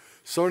Moreno.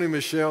 Sony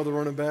Michel, the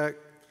running back,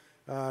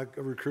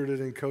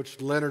 recruited and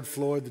coached. Leonard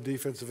Floyd, the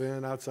defensive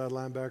end, outside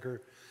linebacker.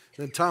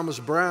 Then Thomas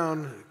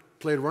Brown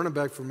played running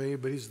back for me,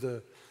 but he's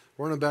the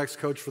running backs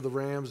coach for the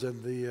Rams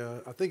and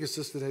the, I think,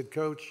 assistant head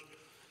coach.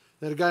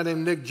 Then a guy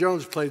named Nick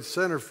Jones played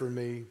center for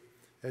me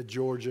at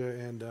Georgia,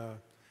 and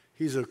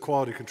he's a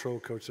quality control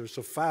coach there.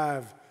 So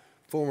 5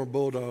 former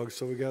Bulldogs,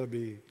 so we got to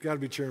be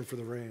cheering for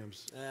the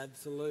Rams.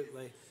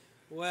 Absolutely.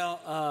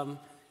 Well,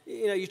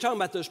 you're talking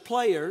about those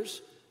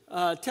players.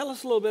 Tell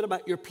us a little bit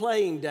about your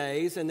playing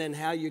days and then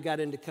how you got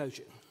into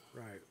coaching.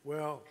 Right.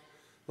 Well,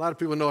 a lot of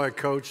people know I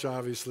coached,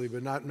 obviously,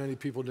 but not many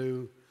people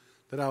knew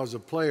that I was a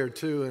player,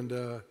 too.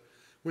 And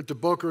went to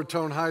Boca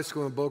Raton High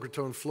School in Boca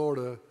Raton,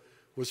 Florida.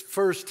 Was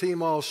first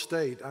team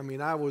All-State. I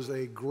mean, I was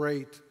a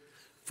great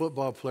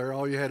football player.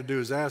 All you had to do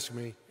is ask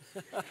me,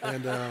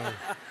 and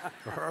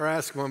or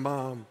ask my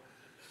mom.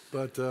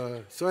 But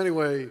so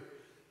anyway,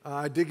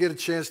 I did get a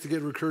chance to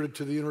get recruited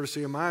to the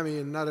University of Miami,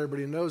 and not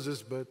everybody knows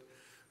this, but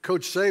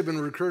Coach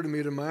Saban recruited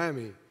me to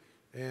Miami,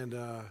 and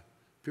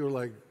people are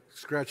like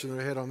scratching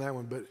their head on that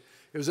one. But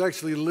it was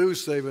actually Lou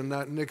Saban,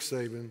 not Nick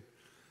Saban,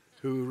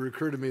 who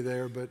recruited me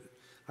there. But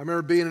I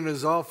remember being in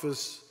his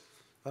office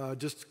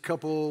just a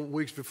couple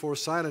weeks before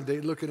signing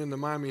date, looking in the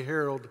Miami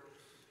Herald,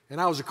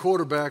 and I was a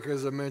quarterback,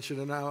 as I mentioned,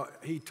 and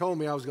he told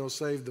me I was going to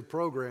save the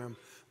program.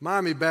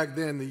 Miami back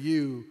then, the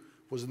U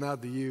was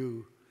not the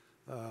U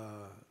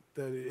that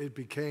it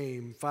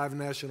became. 5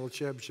 national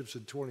championships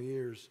in 20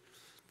 years.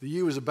 The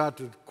U was about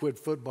to quit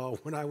football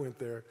when I went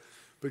there,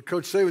 but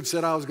Coach Saban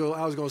said I was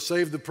going to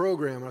save the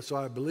program, so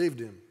I believed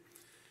him.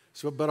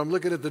 But I'm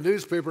looking at the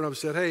newspaper, and I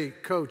said, "Hey,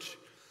 Coach,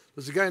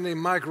 there's a guy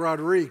named Mike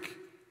Roderick,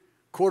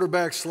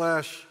 quarterback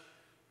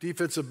 /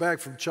 defensive back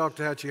from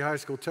Choctawhatchee High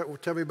School.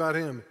 Tell me about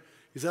him."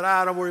 He said,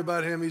 "Don't worry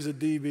about him. He's a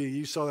DB.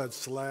 You saw that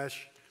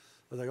slash."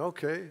 I was like,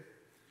 "Okay."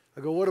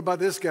 I go, "What about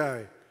this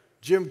guy?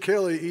 Jim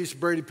Kelly, East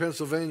Brady,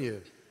 Pennsylvania.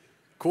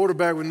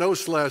 Quarterback with no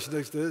slash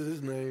next to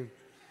his name."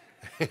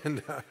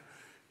 And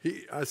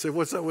I said,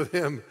 "What's up with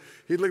him?"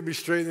 He looked me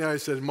straight in the eye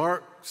and said,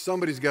 "Mark,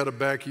 somebody's got to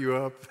back you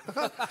up."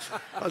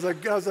 I was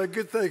like,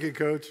 "Good thinking,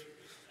 Coach."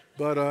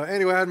 But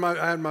anyway,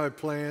 I had my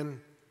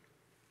plan.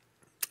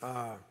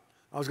 I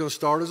was going to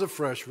start as a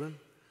freshman,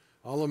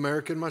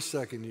 All-American my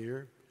second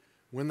year,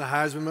 win the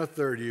Heisman my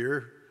third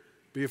year,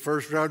 be a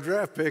first-round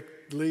draft pick,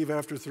 leave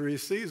after 3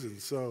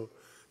 seasons. So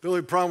the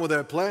only problem with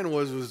that plan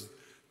was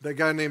that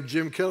guy named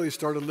Jim Kelly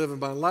started living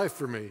my life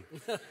for me.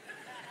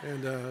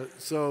 And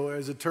so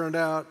as it turned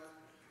out,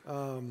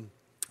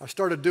 I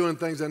started doing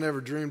things I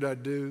never dreamed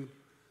I'd do.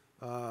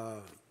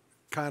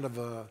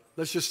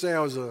 Let's just say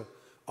I was a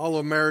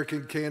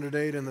All-American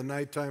candidate in the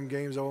nighttime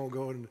games. I won't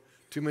go into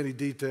too many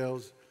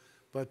details.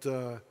 But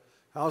I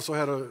also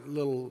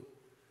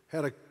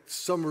had a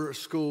summer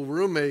school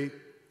roommate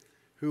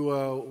who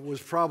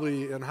was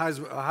probably a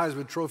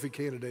Heisman Trophy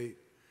candidate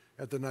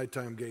at the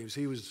nighttime games.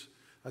 He was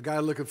a guy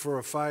looking for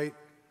a fight,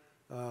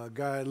 a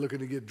guy looking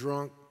to get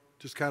drunk,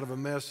 just kind of a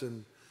mess.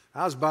 And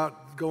I was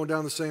about going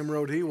down the same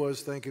road he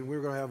was, thinking we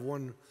were going to have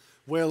one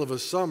whale of a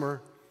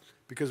summer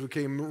because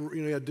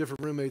we had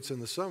different roommates in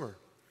the summer.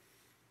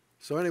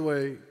 So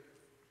anyway,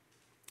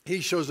 he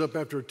shows up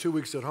after 2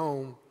 weeks at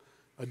home,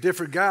 a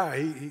different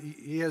guy.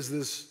 He has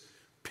this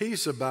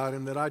peace about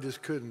him that I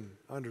just couldn't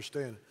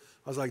understand.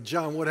 I was like,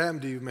 "John, what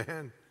happened to you,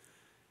 man?"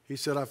 He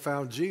said, "I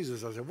found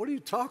Jesus." I said, "What are you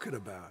talking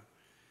about?"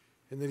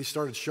 And then he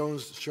started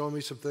showing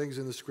me some things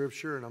in the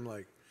scripture, and I'm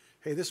like,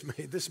 "Hey,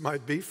 this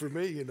might be for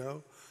me, you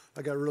know."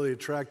 I got really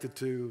attracted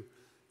to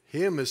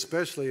him,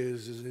 especially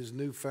his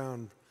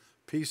newfound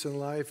peace in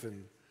life,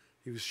 and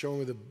he was showing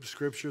me the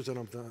scriptures, and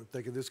I'm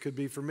thinking this could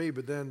be for me.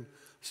 But then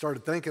I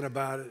started thinking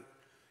about it,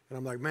 and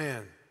I'm like,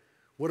 "Man,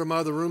 what are my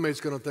other roommates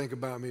going to think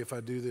about me if I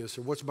do this?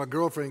 Or what's my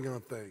girlfriend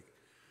going to think?"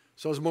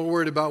 So I was more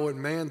worried about what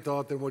man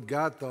thought than what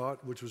God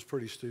thought, which was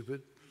pretty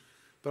stupid.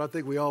 But I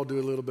think we all do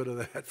a little bit of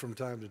that from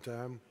time to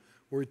time,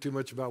 worry too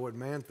much about what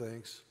man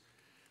thinks.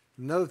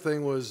 Another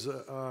thing was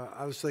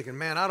I was thinking,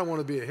 man, I don't want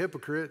to be a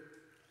hypocrite.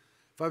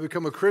 If I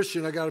become a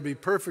Christian, I got to be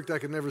perfect. I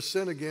can never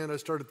sin again. I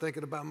started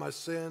thinking about my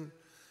sin.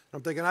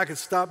 I'm thinking I could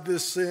stop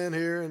this sin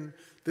here, and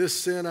this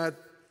sin I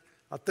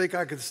think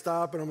I could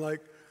stop. And I'm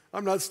like,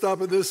 I'm not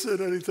stopping this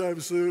sin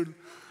anytime soon.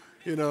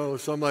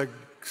 So I'm like,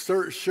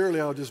 surely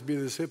I'll just be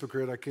this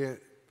hypocrite. I can't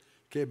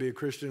be a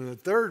Christian. And the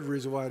third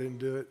reason why I didn't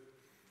do it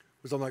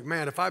was I'm like,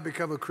 man, if I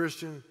become a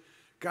Christian,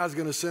 God's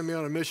going to send me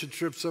on a mission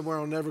trip somewhere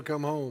I'll never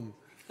come home.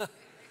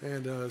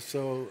 And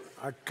so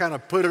I kind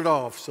of put it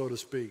off, so to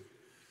speak.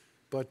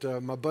 But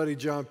my buddy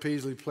John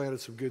Peasley planted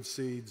some good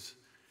seeds.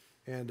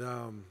 And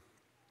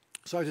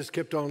so I just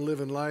kept on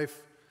living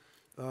life.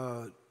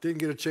 Didn't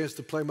get a chance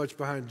to play much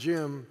behind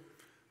Jim,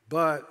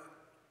 but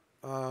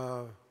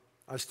I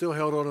still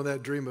held on to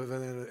that dream of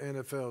an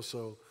NFL.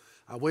 So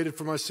I waited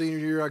for my senior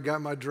year. I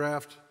got my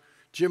draft.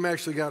 Jim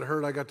actually got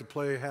hurt. I got to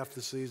play half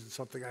the season,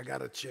 something. I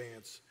got a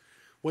chance.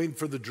 Waiting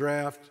for the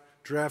draft.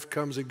 Draft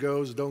comes and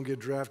goes. Don't get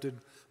drafted.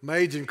 My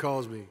agent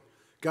calls me.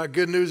 Got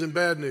good news and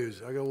bad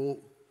news. I go, well,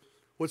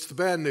 what's the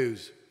bad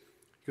news?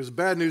 He goes, the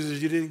bad news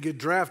is you didn't get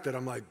drafted.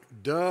 I'm like,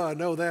 duh, I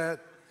know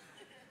that.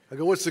 I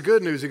go, what's the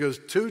good news? He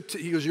goes,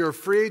 you're a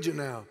free agent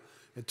now,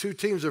 and 2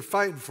 teams are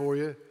fighting for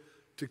you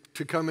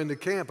to come into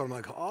camp. I'm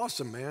like,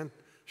 awesome, man.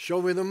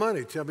 Show me the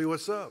money. Tell me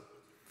what's up.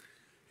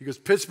 He goes,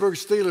 Pittsburgh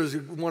Steelers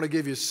want to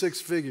give you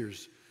 6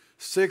 figures,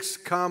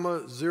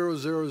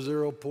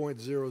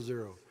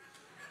 6,000.00.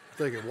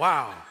 Thinking,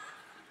 wow,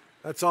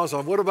 that's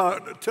awesome.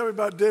 Tell me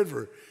about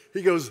Denver.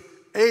 He goes,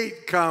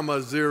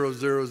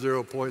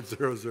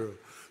 8,000.00.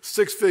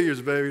 6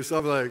 figures, baby. So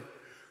I'm like,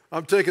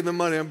 I'm taking the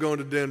money. I'm going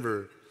to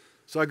Denver.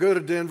 So I go to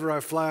Denver. I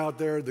fly out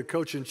there. The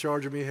coach in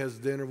charge of me has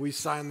dinner. We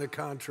sign the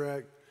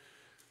contract.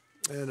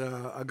 And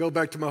I go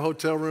back to my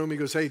hotel room. He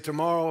goes, hey,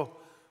 tomorrow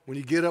when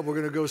you get up, we're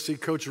going to go see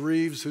Coach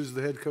Reeves, who's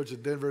the head coach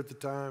at Denver at the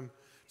time.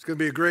 It's going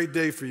to be a great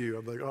day for you.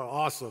 I'm like, oh,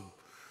 awesome.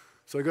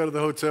 So I go to the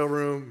hotel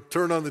room,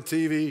 turn on the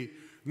TV.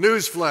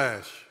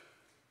 Newsflash.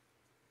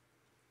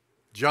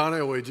 John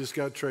Elway just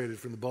got traded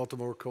from the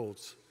Baltimore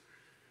Colts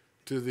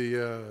to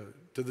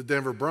the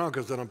Denver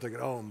Broncos. And I'm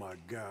thinking, oh, my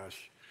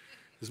gosh.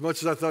 As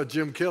much as I thought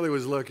Jim Kelly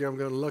was lucky, I'm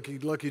going,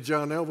 lucky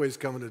John Elway's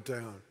coming to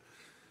town.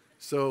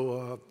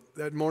 So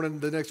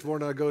the next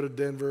morning I go to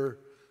Denver,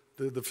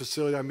 the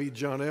facility. I meet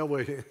John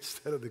Elway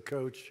instead of the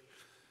coach.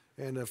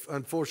 And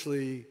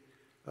unfortunately,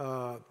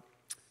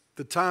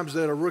 the times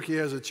that a rookie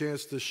has a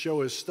chance to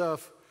show his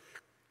stuff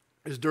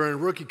is during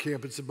rookie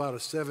camp. It's about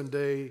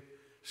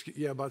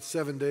about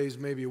 7 days,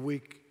 maybe a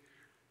week,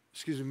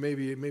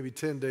 maybe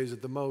 10 days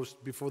at the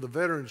most before the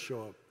veterans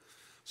show up.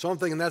 So I'm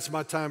thinking that's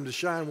my time to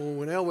shine. Well,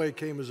 when Elway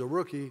came as a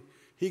rookie,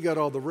 he got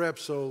all the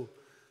reps, so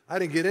I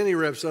didn't get any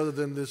reps other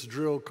than this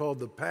drill called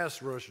the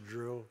pass rush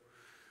drill,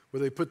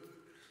 where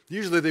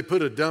usually they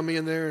put a dummy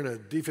in there and a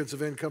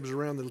defensive end comes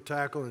around the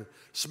tackle and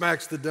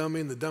smacks the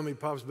dummy and the dummy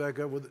pops back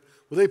up. Well,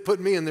 they put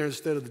me in there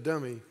instead of the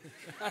dummy.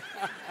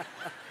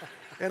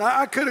 And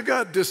I could have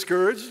got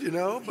discouraged,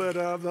 but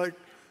I'm like,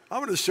 I'm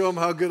going to show them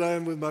how good I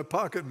am with my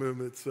pocket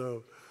movement.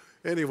 So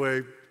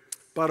anyway,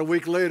 about a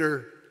week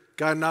later,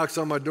 guy knocks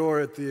on my door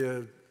at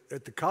the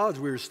college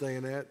we were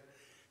staying at.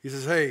 He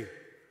says, hey,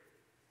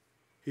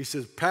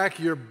 pack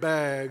your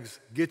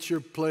bags, get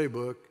your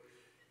playbook,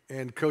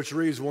 and Coach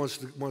Reeves wants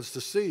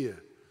to see you.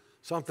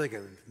 So I'm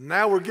thinking,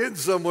 now we're getting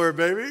somewhere,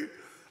 baby.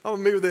 I'm going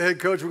to meet with the head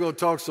coach. We're going to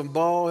talk some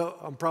ball.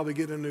 I'm probably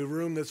getting a new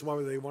room. That's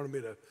why they wanted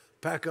me to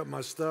pack up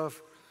my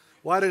stuff.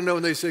 Well, I didn't know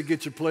when they said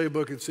get your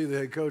playbook and see the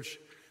head coach,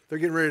 they're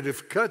getting ready to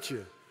cut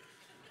you.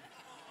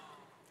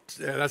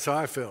 Yeah, that's how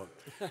I felt.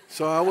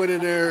 So I went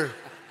in there.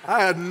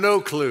 I had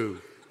no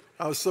clue.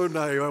 I was so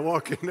naive. I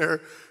walk in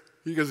there.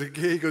 He goes,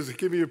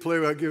 give me your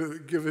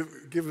playbook.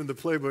 Give him the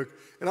playbook.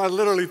 And I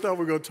literally thought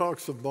we were going to talk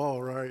some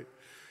ball, right?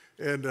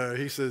 And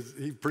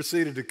he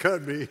proceeded to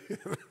cut me.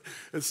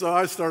 And so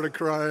I started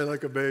crying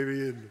like a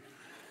baby. And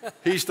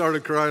he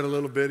started crying a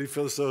little bit. He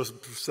felt so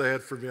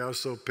sad for me. I was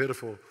so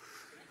pitiful.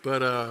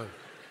 But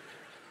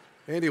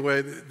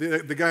anyway,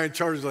 the guy in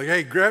charge is like,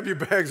 hey, grab your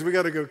bags. We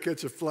got to go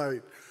catch a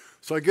flight.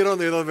 So I get on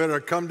the elevator. I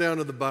come down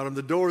to the bottom.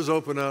 The doors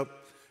open up.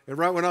 And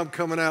right when I'm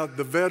coming out,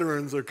 the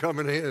veterans are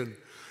coming in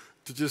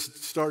to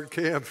just start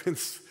camp. And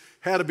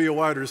had to be a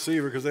wide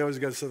receiver because they always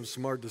got something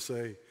smart to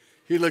say.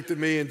 He looked at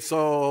me and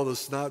saw all the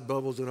snot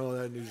bubbles and all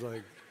that. And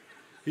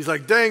he's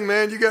like, dang,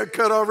 man, you got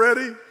cut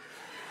already?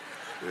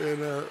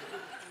 And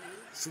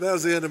so that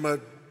was the end of my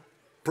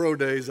pro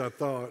days, I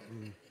thought.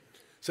 And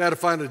so I had to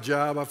find a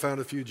job. I found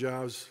a few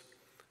jobs.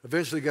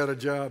 Eventually got a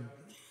job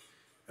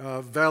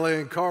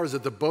valeting cars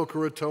at the Boca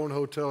Raton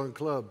Hotel and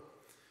Club.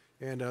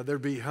 And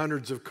there'd be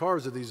hundreds of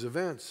cars at these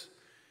events.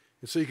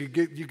 And so you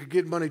could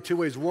get money two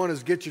ways. One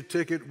is get your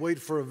ticket, wait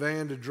for a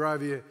van to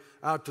drive you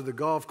out to the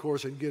golf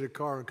course and get a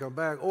car and come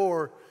back.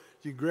 Or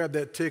you grab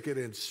that ticket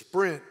and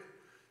sprint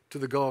to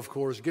the golf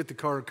course, get the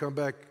car and come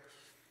back.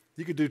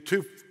 You could do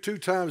two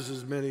times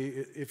as many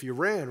if you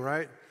ran,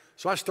 right?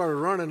 So I started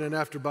running, and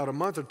after about a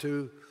month or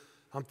two,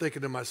 I'm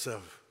thinking to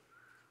myself,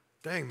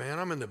 dang, man,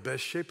 I'm in the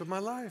best shape of my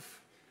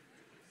life.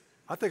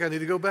 I think I need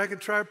to go back and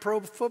try pro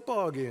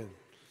football again.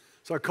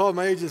 So I called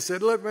my agent and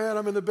said, look, man,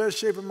 I'm in the best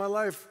shape of my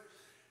life.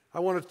 I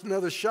want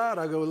another shot.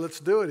 I go, let's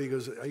do it. He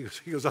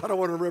goes, I don't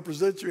want to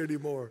represent you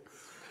anymore.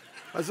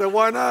 I said,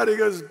 why not? He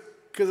goes,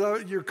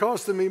 because you're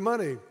costing me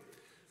money.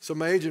 So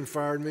my agent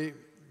fired me,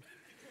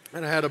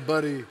 and I had a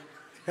buddy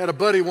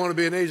want to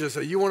be an agent. I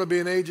said, you want to be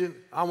an agent?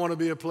 I want to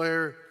be a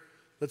player.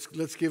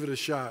 Let's give it a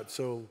shot.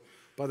 So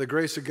by the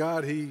grace of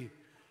God, he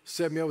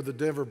set me up with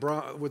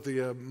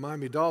the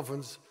Miami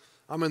Dolphins.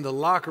 I'm in the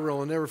locker room.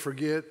 I'll never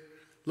forget.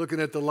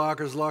 Looking at the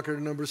lockers, locker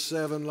number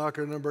 7,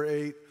 locker number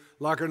 8,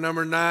 locker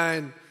number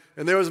 9,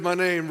 and there was my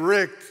name,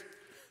 Richt.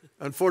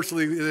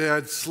 Unfortunately, they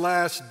had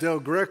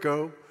 /Del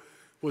Greco,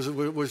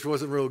 which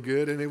wasn't real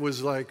good, and it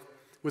was like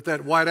with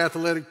that white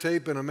athletic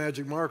tape and a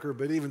magic marker,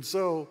 but even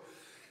so,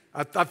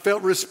 I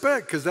felt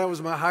respect because that was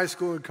my high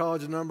school and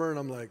college number, and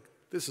I'm like,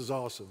 this is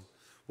awesome.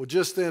 Well,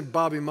 just then,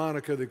 Bobby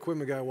Monica, the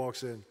equipment guy,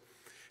 walks in.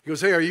 He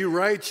goes, hey, are you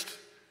Richt?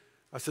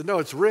 I said, no,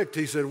 it's Richt.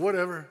 He said,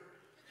 whatever.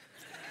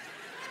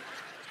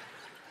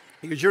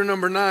 He goes, you're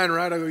number 9,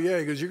 right? I go, yeah.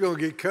 He goes, you're going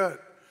to get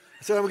cut.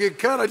 I said, I'm going to get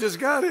cut. I just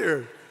got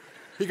here.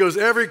 He goes,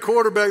 every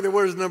quarterback that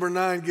wears number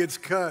 9 gets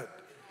cut.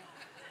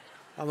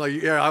 I'm like,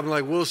 yeah. I'm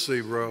like, we'll see,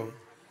 bro.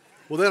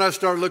 Well, then I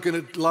start looking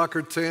at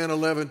locker 10,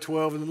 11,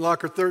 12, and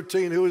locker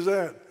 13. Who was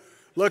that?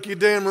 Lucky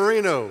Dan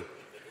Marino.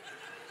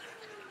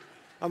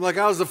 I'm like,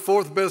 I was the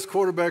 4th best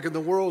quarterback in the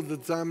world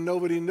at the time.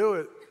 Nobody knew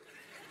it.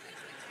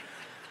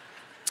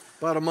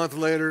 About a month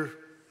later,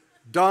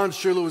 Don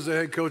Shula was the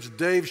head coach.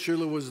 Dave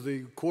Shula was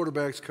the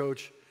quarterback's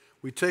coach.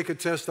 We take a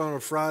test on a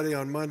Friday.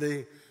 On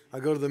Monday, I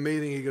go to the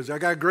meeting. He goes, I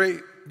got great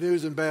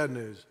news and bad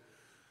news.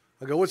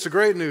 I go, what's the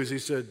great news? He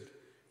said,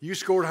 you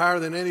scored higher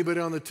than anybody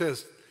on the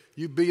test.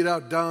 You beat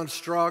out Don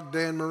Strock,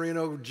 Dan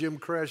Marino, Jim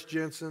Crash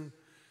Jensen.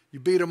 You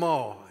beat them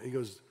all. He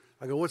goes,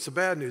 I go, what's the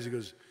bad news? He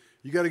goes,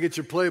 you got to get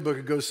your playbook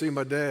and go see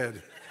my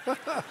dad. So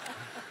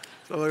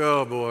I'm like,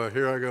 oh boy,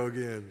 here I go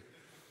again.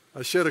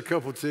 I shed a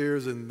couple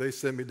tears and they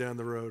sent me down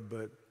the road.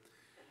 But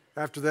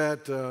after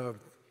that,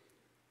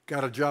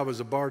 got a job as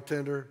a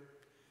bartender.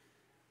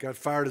 Got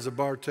fired as a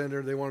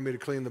bartender. They wanted me to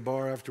clean the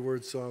bar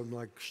afterwards. So I'm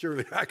like,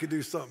 surely I could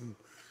do something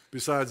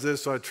besides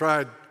this. So I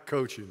tried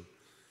coaching.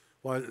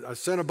 Well, I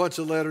sent a bunch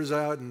of letters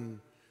out, and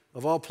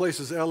of all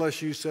places,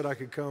 LSU said I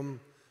could come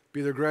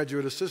be their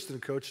graduate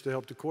assistant coach to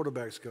help the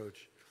quarterbacks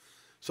coach.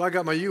 So I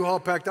got my U-Haul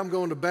packed. I'm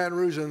going to Baton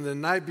Rouge, and the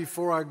night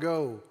before I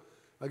go,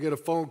 I get a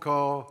phone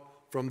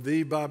call from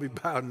the Bobby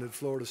Bowden at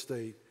Florida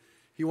State.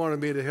 He wanted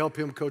me to help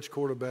him coach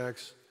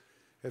quarterbacks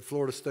at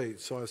Florida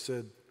State. So I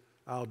said,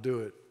 I'll do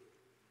it.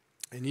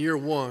 In year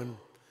one,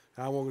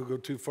 I won't go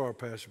too far,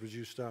 Pastor, but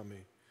you stop me.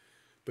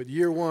 But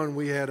year one,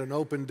 we had an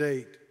open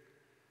date.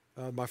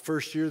 My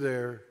first year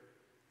there,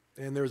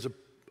 and there was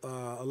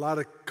a lot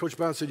of, Coach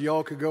Bowden said,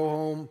 y'all could go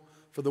home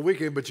for the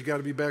weekend, but you got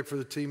to be back for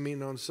the team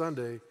meeting on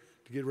Sunday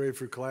to get ready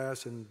for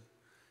class and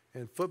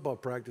football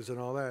practice and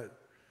all that.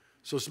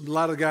 So a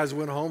lot of guys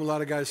went home, a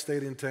lot of guys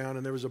stayed in town,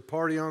 and there was a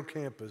party on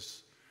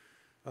campus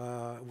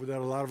that a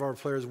lot of our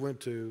players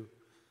went to,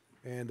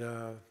 and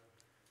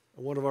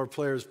one of our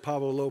players,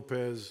 Pablo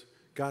Lopez,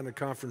 got in a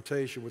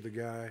confrontation with the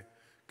guy.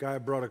 Guy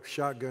brought a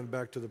shotgun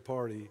back to the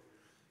party,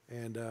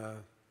 and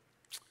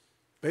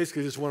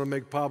basically just want to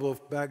make Pablo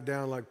back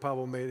down like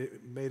Pablo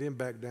made him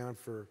back down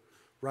for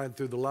riding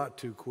through the lot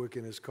too quick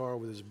in his car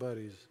with his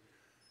buddies.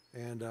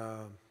 And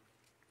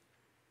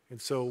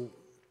so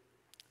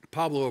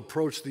Pablo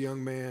approached the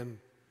young man,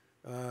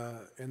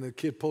 and the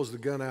kid pulls the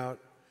gun out,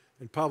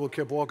 and Pablo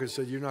kept walking and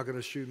said, you're not going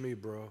to shoot me,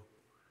 bro.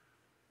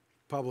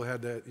 Pablo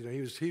had that, you know,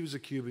 he was a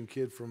Cuban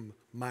kid from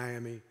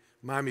Miami.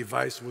 Miami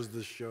Vice was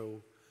the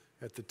show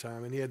at the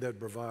time, and he had that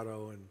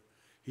bravado, and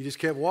he just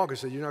kept walking and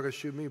said, you're not going to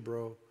shoot me,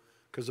 bro,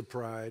 because of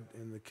pride.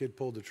 And the kid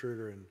pulled the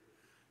trigger and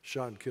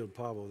shot and killed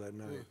Pablo that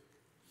night.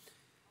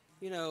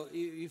 You know,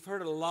 you've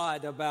heard a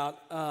lot about,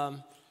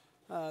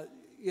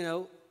 you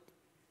know,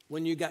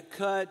 when you got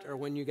cut or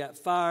when you got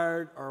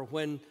fired or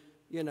when,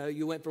 you know,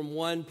 you went from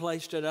one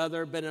place to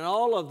another. But in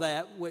all of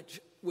that, which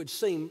would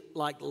seem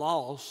like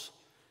loss,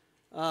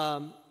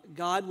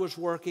 God was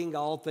working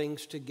all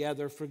things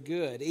together for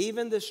good.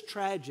 Even this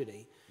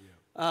tragedy,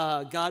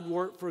 God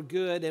worked for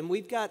good. And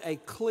we've got a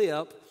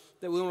clip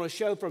that we want to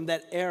show from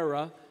that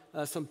era,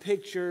 some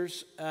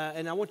pictures,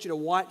 and I want you to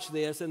watch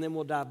this, and then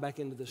we'll dive back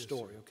into the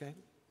story, okay?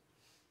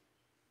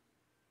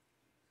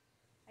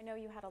 I know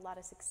you had a lot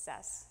of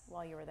success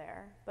while you were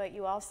there, but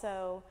you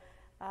also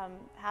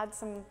had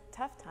some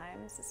tough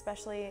times,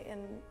 especially in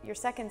your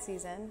second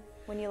season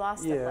when you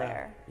lost a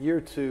player. Year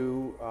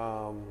two,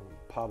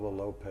 Pablo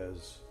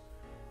Lopez,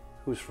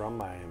 who's from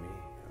Miami,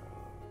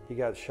 he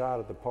got shot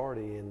at the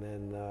party, and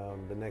then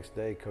the next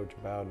day, Coach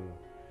Bowden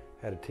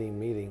had a team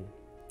meeting.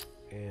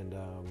 And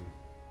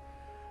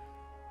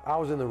I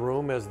was in the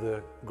room as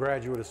the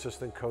graduate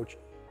assistant coach,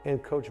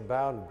 and Coach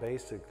Bowden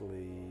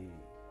basically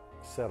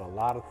said a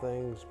lot of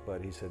things,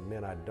 but he said,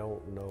 man, I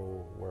don't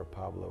know where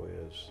Pablo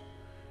is.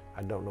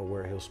 I don't know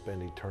where he'll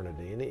spend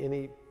eternity. And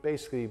he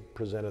basically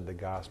presented the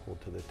gospel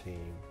to the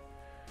team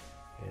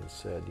and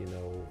said, you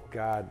know,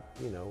 God,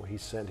 you know, he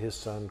sent his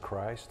son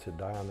Christ to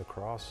die on the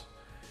cross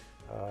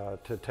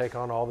to take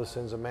on all the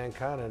sins of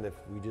mankind, and if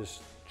we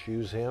just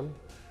choose him,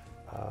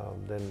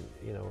 then,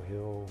 you know,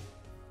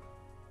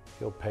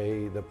 he'll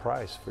pay the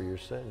price for your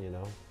sin, you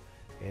know,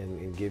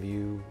 and give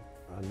you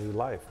a new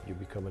life. You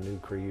become a new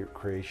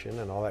creation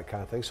and all that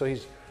kind of thing. So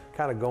he's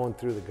kind of going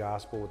through the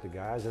gospel with the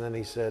guys. And then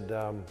he said,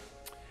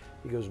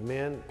 he goes,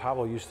 men,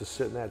 Pablo used to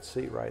sit in that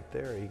seat right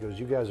there. He goes,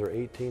 you guys are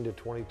 18 to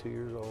 22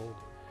 years old.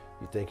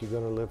 You think you're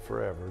going to live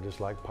forever, just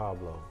like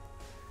Pablo.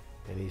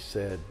 And he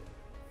said,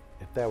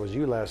 if that was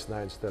you last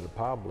night instead of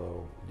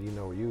Pablo, do you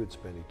know where you would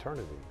spend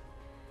eternity?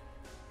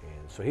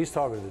 And so he's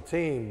talking to the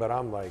team, but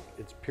I'm like,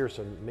 it's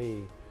piercing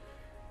me.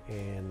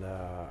 And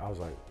I was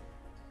like,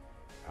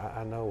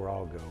 I know where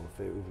I'll go if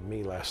it was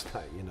me last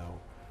night, you know.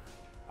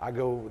 I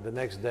go the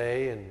next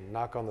day and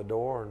knock on the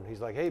door, and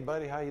he's like, hey,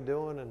 buddy, how you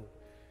doing? And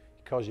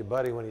he calls you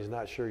buddy when he's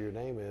not sure your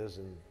name is.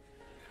 And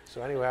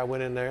so anyway, I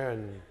went in there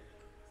and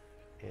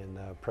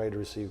prayed to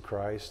receive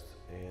Christ.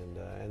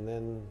 And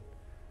then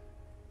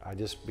I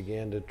just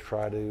began to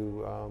try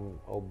to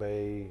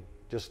obey,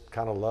 just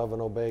kind of love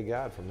and obey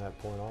God from that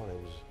point on.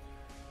 It was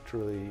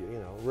truly, you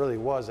know, really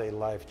was a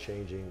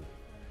life-changing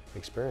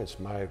experience.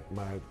 My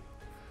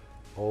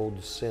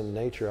old sin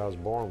nature I was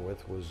born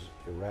with was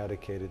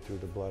eradicated through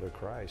the blood of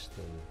Christ,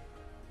 and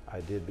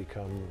I did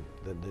become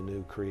the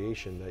new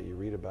creation that you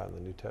read about in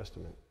the New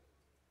Testament.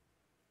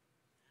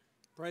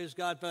 Praise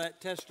God for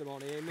that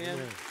testimony, amen.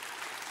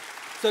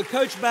 So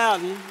Coach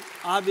Bowden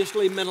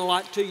obviously meant a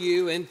lot to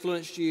you,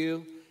 influenced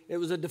you. It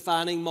was a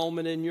defining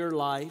moment in your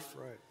life.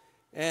 Right.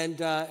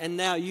 And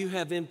now you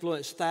have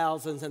influenced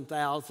thousands and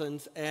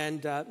thousands,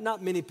 and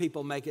not many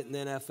people make it in the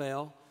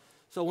NFL.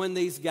 So when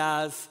these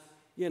guys,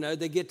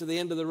 they get to the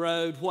end of the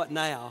road, what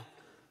now?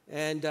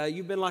 And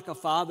you've been like a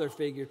father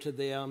figure to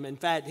them. In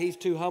fact, he's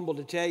too humble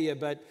to tell you,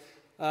 but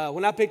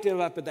when I picked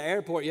him up at the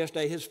airport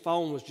yesterday, his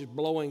phone was just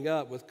blowing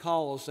up with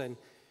calls.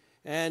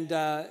 And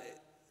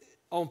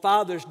on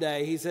Father's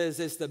Day, he says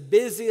it's the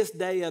busiest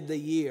day of the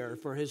year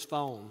for his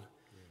phone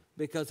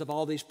because of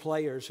all these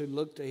players who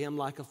look to him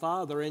like a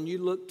father, and you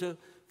look to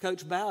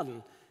Coach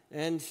Bowden.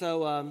 And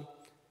so,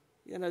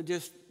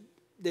 just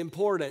the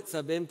importance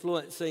of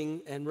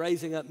influencing and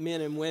raising up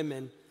men and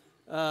women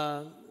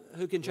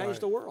who can change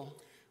the world.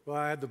 Well,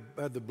 I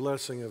had the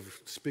blessing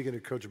of speaking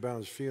at Coach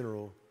Bowden's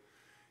funeral,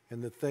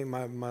 and the thing,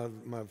 my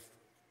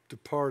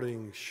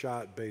departing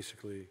shot,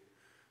 basically,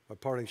 my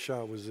parting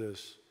shot was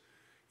this.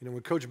 When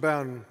Coach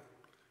Bowden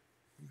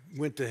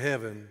went to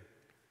heaven,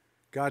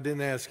 God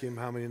didn't ask him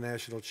how many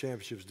national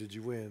championships did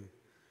you win.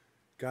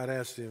 God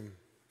asked him,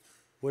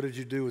 what did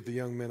you do with the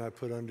young men I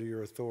put under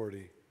your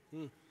authority?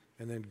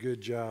 And then, good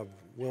job,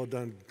 well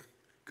done,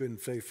 good and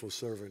faithful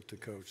servant to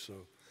Coach. So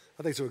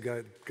I think that's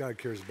what God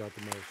cares about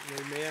the most.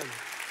 Amen.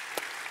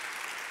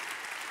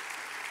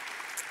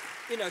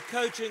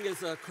 Coaching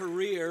is a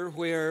career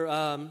where,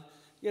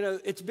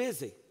 it's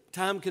busy,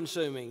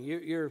 time-consuming.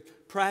 You're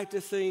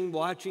practicing,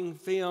 watching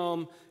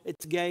film,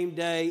 it's game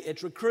day,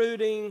 it's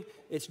recruiting,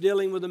 it's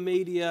dealing with the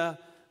media,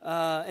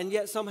 and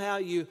yet somehow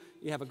you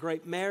have a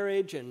great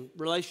marriage and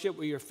relationship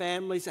with your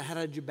family. So how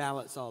did you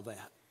balance all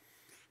that?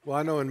 Well,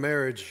 I know in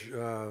marriage,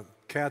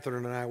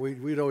 Catherine and I,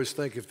 we'd always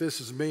think if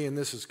this is me and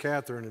this is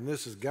Catherine and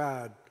this is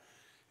God,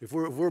 if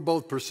we're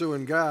both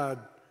pursuing God,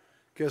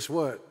 guess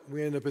what?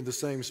 We end up in the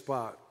same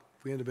spot.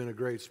 We end up in a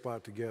great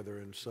spot together.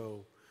 And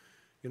so,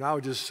 I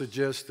would just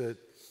suggest that,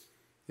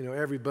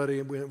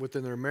 everybody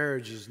within their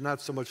marriage is not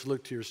so much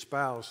look to your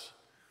spouse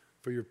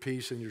for your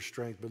peace and your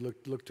strength, but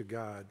look to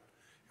God.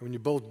 And when you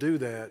both do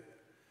that,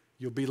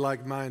 you'll be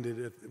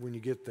like-minded when you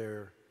get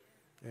there.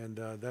 And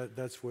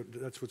that's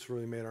what's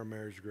really made our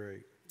marriage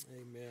great.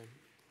 Amen.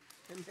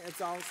 And that's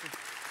awesome.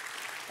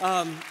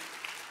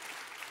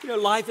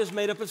 Life is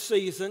made up of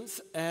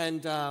seasons,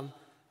 and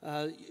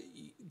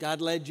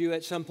God led you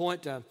at some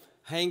point to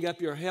hang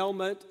up your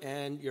helmet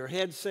and your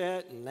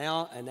headset, and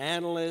now an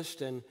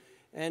analyst.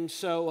 And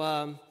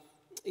so,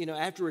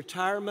 after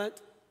retirement,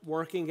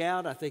 working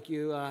out, I think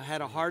you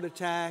had a heart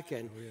attack.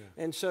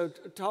 And so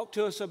talk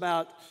to us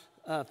about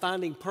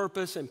finding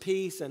purpose and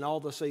peace in all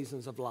the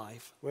seasons of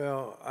life.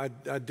 Well,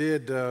 I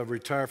did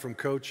retire from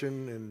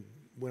coaching, and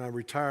when I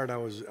retired, I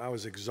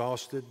was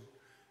exhausted,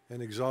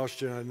 and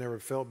exhaustion I'd never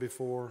felt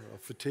before,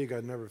 fatigue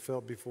I'd never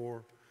felt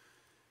before.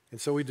 And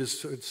so we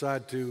just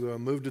decided to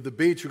move to the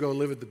beach. We're going to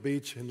live at the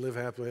beach and live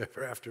happily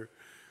ever after.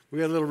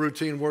 We had a little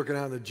routine working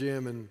out in the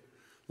gym, and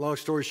long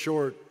story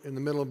short, in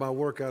the middle of my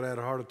workout, I had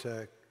a heart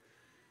attack.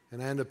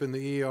 And I end up in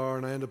the ER,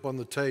 and I end up on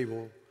the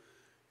table.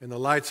 And the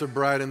lights are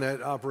bright in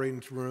that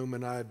operating room,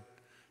 and I had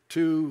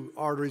 2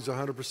 arteries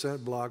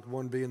 100% blocked,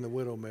 one being the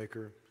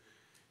widowmaker.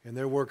 And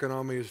they're working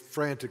on me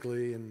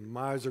frantically, and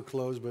my eyes are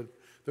closed, but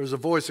there was a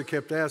voice that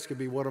kept asking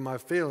me, what am I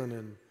feeling?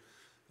 And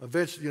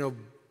eventually,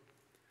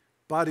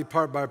 body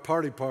part by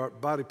body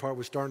part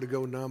was starting to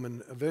go numb,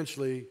 and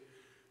eventually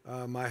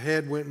my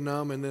head went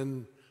numb, and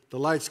then the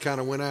lights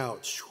kind of went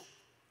out.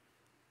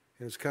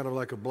 And it's kind of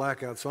like a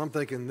blackout. So I'm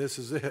thinking, this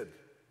is it.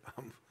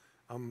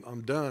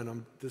 I'm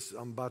done.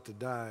 I'm about to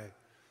die.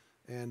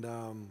 And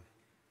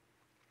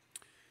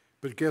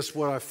but guess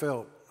what I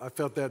felt? I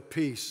felt that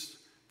peace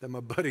that my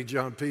buddy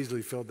John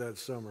Peasley felt that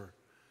summer.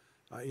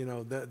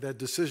 That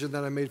decision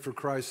that I made for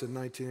Christ in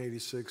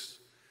 1986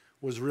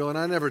 was real, and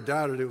I never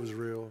doubted it was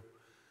real.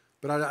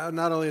 But I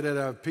not only did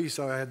I have peace,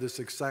 I had this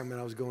excitement.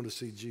 I was going to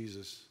see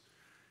Jesus.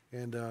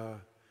 And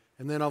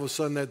then all of a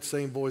sudden that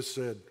same voice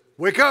said,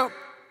 wake up!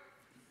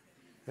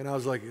 And I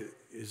was like,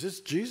 is this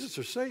Jesus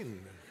or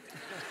Satan?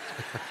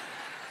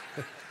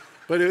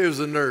 But it was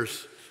a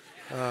nurse.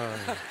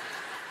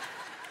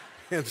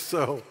 And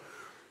so,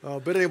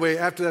 but anyway,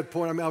 after that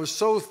point, I was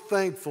so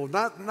thankful,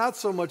 not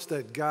so much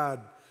that God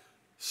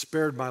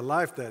spared my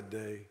life that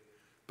day,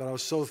 but I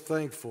was so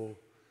thankful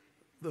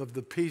of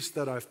the peace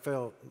that I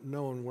felt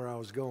knowing where I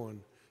was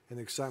going and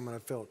the excitement I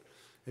felt.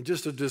 And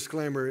just a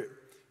disclaimer,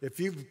 if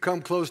you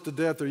come close to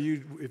death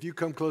if you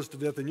come close to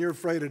death and you're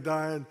afraid of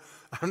dying,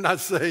 I'm not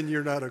saying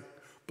you're not a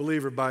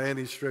believer by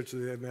any stretch of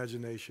the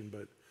imagination,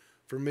 but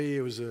for me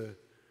it was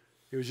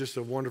just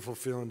a wonderful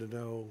feeling to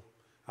know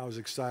I was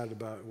excited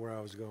about where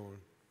I was going.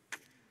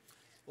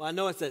 Well, I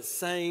know it's that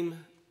same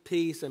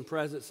peace and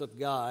presence of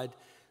God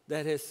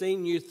that has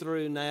seen you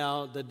through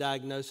now the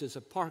diagnosis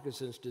of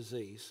Parkinson's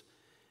disease.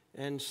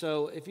 And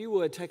so if you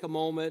would take a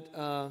moment,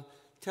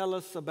 tell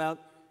us about,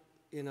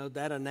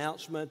 that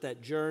announcement,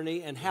 that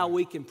journey, and how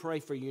we can pray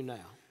for you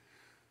now.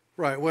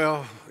 Right.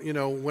 Well,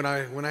 when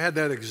I had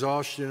that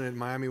exhaustion in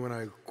Miami, when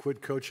I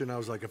quit coaching, I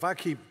was like, if I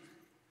keep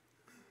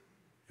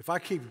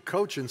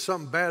coaching,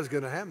 something bad's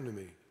going to happen to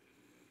me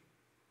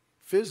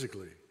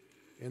physically.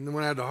 And then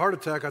when I had the heart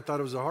attack, I thought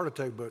it was a heart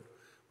attack, but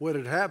what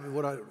had happened,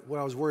 what I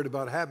was worried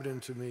about happening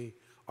to me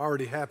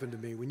already happened to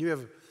me.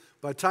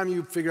 By the time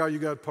you figure out you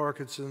got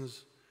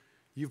Parkinson's,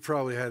 you've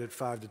probably had it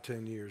 5 to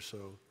 10 years.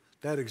 So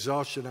that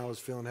exhaustion I was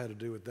feeling had to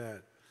do with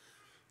that.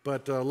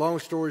 But long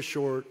story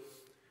short,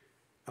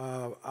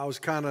 I was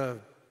kind of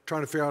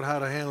trying to figure out how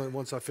to handle it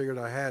once I figured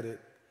I had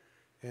it.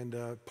 And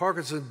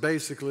Parkinson's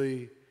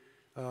basically,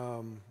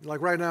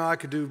 like right now, I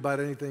could do about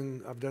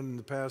anything I've done in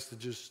the past. It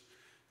just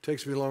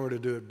takes me longer to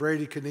do it.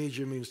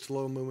 Bradykinesia means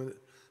slow movement.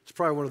 It's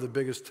probably one of the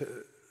biggest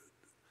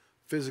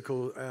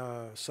physical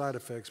side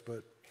effects.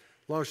 But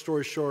long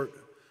story short,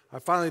 I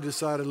finally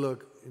decided,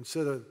 look,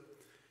 instead of,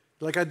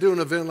 like I'd do an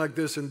event like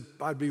this and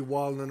I'd be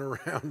waddling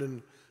around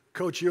and,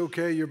 Coach, you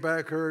okay? Your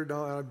back hurt?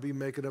 No, I'd be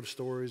making up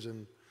stories.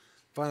 And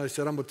finally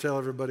said, I'm going to tell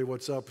everybody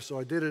what's up. So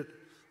I did it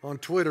on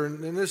Twitter,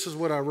 and this is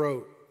what I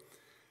wrote.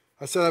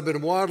 I said, I've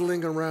been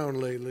waddling around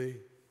lately.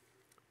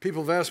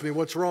 People have asked me,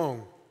 what's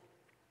wrong?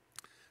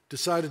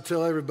 Decided to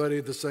tell everybody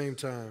at the same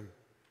time.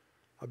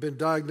 I've been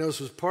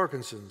diagnosed with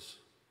Parkinson's.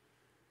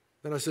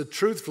 Then I said,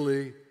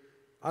 truthfully,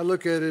 I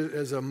look at it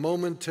as a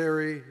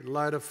momentary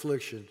light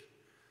affliction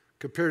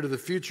compared to the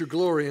future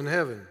glory in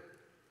heaven.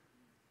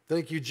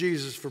 Thank you,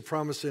 Jesus, for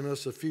promising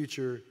us a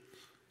future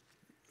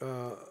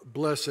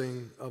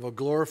blessing of a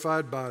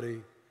glorified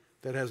body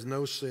that has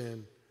no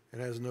sin and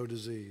has no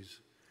disease.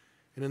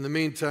 And in the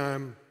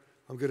meantime,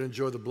 I'm going to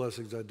enjoy the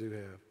blessings I do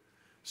have.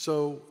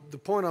 So the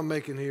point I'm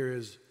making here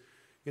is,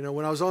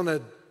 when I was on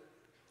that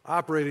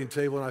operating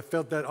table and I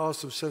felt that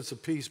awesome sense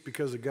of peace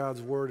because of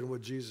God's word and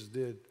what Jesus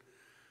did,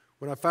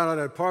 when I found out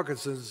I had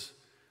Parkinson's,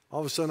 all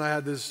of a sudden I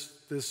had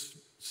this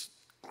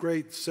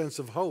great sense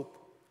of hope,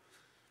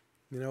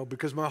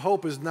 because my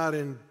hope is not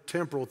in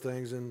temporal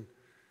things. And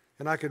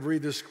I could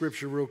read this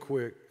scripture real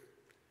quick.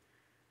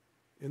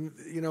 And,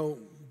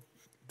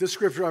 this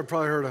scripture I've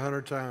probably heard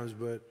 100 times,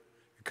 but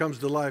it comes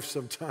to life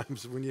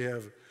sometimes when you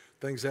have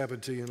things happen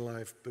to you in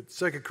life. But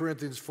 2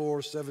 Corinthians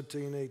 4,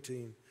 17,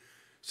 18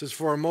 says,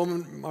 for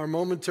our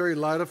momentary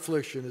light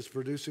affliction is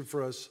producing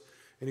for us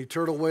an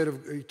eternal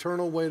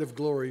weight of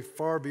glory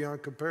far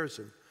beyond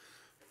comparison.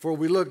 For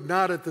we look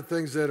not at the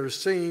things that are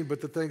seen,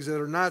 but the things that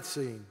are not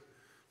seen.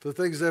 For the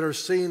things that are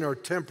seen are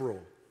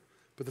temporal,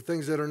 but the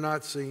things that are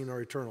not seen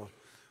are eternal.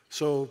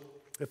 So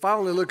if I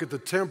only look at the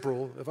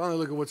temporal, if I only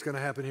look at what's going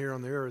to happen here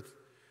on the earth,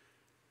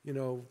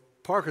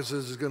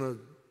 Parkinson's is going to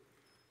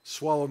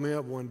swallow me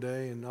up one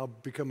day and I'll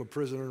become a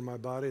prisoner in my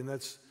body, and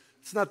it's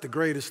not the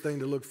greatest thing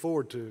to look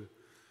forward to.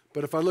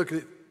 But if I look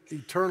at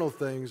eternal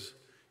things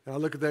and I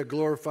look at that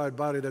glorified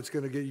body that's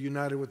going to get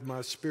united with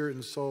my spirit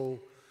and soul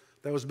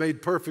that was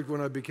made perfect when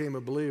I became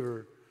a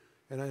believer,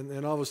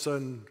 and all of a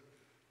sudden,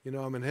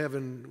 I'm in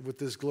heaven with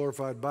this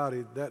glorified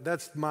body,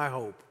 that's my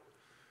hope.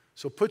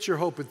 So put your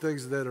hope in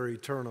things that are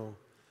eternal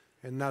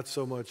and not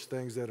so much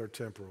things that are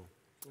temporal.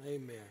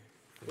 Amen.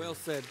 Well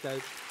said,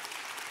 Coach.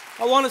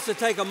 I want us to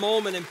take a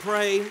moment and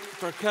pray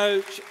for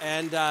Coach,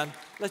 and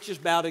let's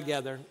just bow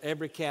together,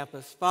 every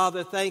campus.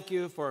 Father, thank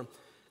you for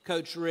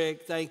Coach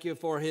Richt. Thank you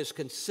for his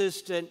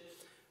consistent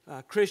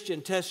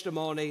Christian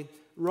testimony,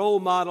 role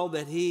model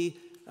that he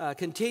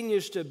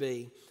continues to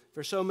be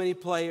for so many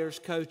players,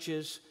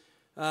 coaches.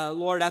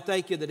 Lord, I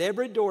thank you that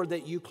every door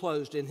that you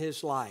closed in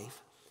his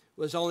life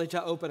was only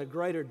to open a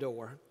greater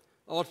door,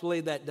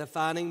 ultimately that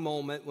defining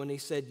moment when he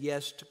said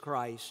yes to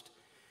Christ.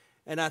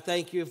 And I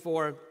thank you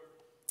for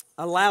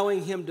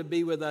allowing him to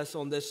be with us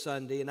on this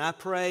Sunday. And I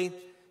pray,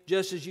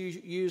 just as you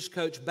used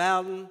Coach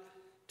Bowden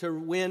to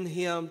win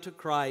him to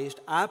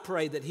Christ, I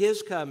pray that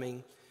his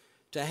coming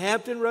to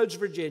Hampton Roads,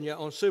 Virginia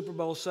on Super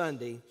Bowl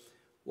Sunday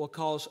will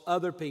cause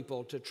other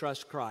people to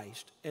trust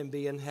Christ and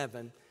be in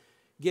heaven.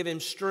 Give him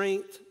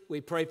strength.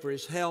 We pray for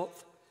his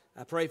health.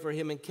 I pray for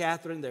him and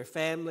Catherine, their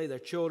family, their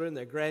children,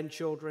 their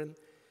grandchildren.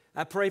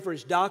 I pray for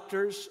his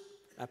doctors.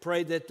 I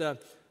pray that the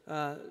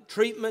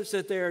treatments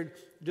that they're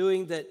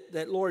doing,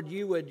 that Lord,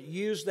 you would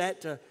use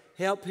that to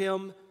help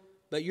him.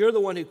 But you're the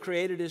one who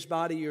created his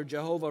body. You're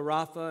Jehovah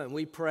Rapha, and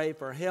we pray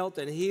for health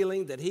and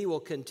healing, that he will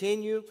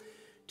continue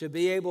to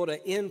be able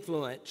to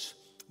influence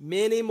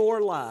many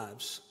more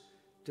lives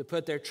to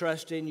put their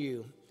trust in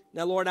you.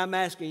 Now, Lord, I'm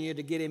asking you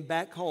to get him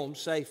back home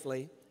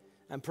safely.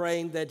 I'm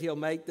praying that he'll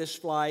make this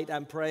flight.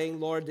 I'm praying,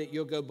 Lord, that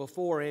you'll go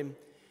before him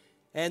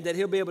and that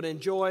he'll be able to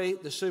enjoy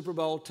the Super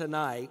Bowl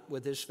tonight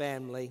with his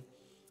family.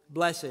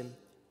 Bless him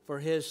for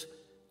his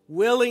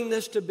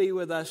willingness to be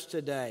with us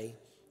today.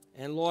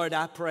 And, Lord,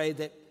 I pray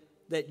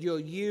that you'll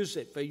use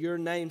it for your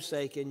name's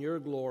sake and your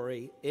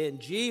glory. In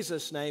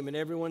Jesus' name, and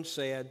everyone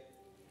said,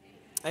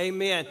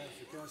 amen.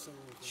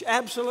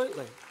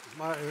 Absolutely.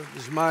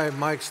 Is my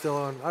mic still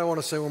on? I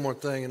want to say one more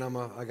thing, and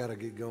I got to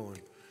get going.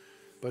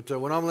 But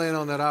when I'm laying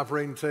on that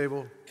operating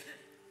table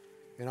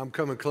and I'm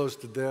coming close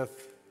to death,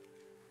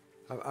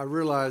 I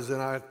realized,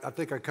 and I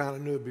think I kind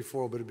of knew it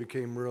before, but it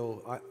became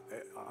real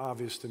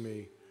obvious to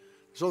me.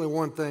 There's only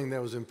one thing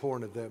that was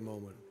important at that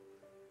moment.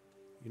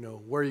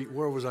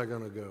 Where was I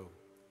going to go?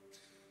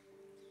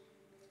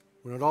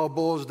 When it all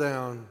boils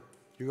down,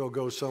 you're going to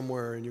go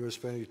somewhere and you're going to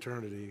spend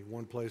eternity,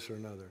 one place or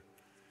another.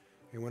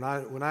 And when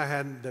I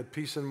had that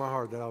peace in my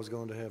heart that I was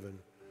going to heaven,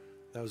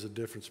 that was a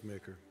difference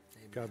maker.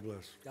 Amen. God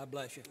bless. God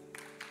bless you.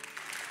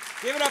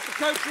 Give it up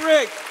for Coach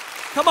Richt.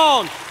 Come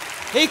on.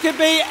 He could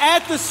be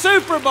at the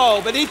Super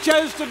Bowl, but he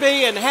chose to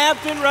be in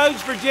Hampton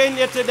Roads,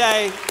 Virginia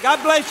today.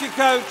 God bless you,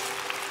 Coach.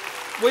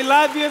 We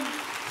love you.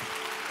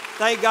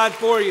 Thank God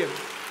for you.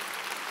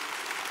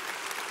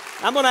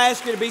 I'm going to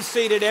ask you to be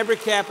seated, every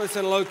campus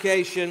and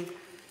location.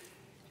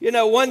 You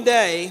know, one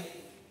day,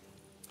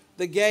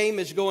 the game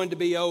is going to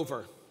be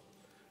over.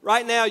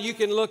 Right now, you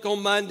can look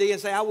on Monday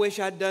and say, I wish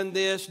I'd done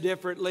this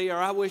differently, or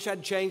I wish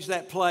I'd changed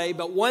that play.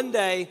 But one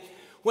day,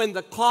 when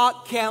the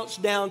clock counts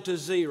down to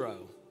 0,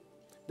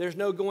 there's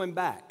no going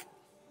back.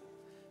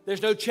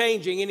 There's no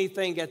changing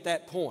anything at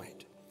that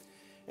point.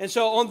 And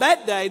so on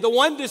that day, the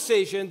one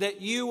decision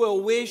that you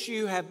will wish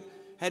you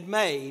had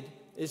made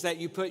is that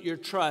you put your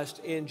trust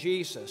in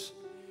Jesus.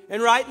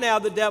 And right now,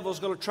 the devil's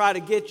going to try to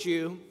get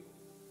you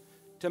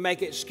to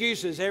make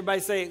excuses.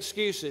 Everybody say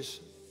excuses.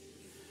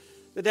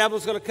 The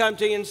devil's going to come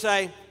to you and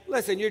say,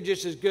 listen, you're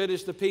just as good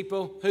as the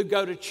people who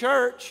go to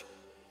church.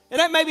 And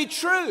that may be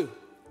true,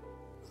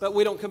 but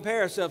we don't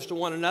compare ourselves to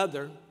one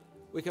another.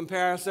 We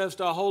compare ourselves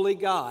to a holy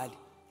God,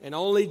 and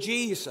only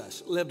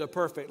Jesus lived a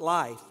perfect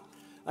life.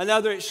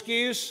 Another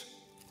excuse,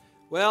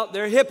 well,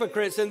 they're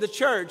hypocrites in the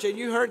church, and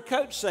you heard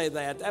Coach say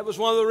that. That was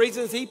one of the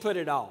reasons he put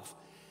it off.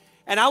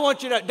 And I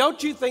want you to,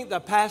 don't you think the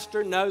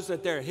pastor knows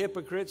that there are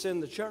hypocrites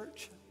in the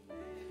church?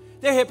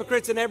 They're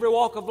hypocrites in every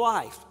walk of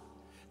life.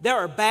 There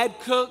are bad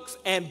cooks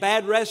and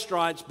bad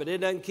restaurants, but it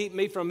doesn't keep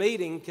me from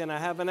eating. Can I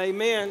have an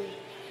amen?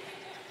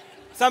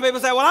 Some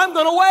people say, well, I'm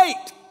going to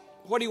wait.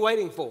 What are you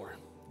waiting for?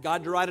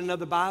 God to write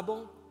another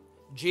Bible?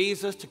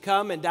 Jesus to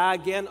come and die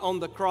again on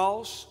the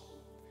cross?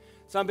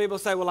 Some people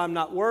say, well, I'm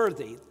not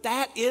worthy.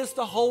 That is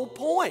the whole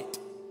point.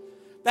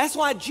 That's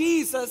why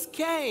Jesus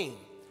came,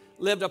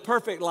 lived a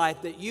perfect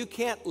life that you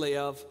can't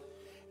live,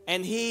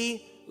 and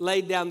he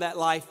laid down that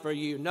life for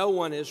you. No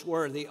one is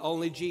worthy,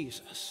 only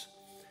Jesus.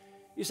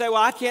 You say,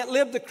 well, I can't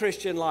live the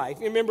Christian life.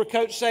 You remember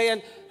Coach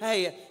saying,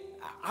 hey,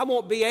 I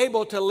won't be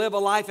able to live a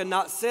life and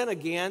not sin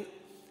again.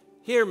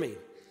 Hear me.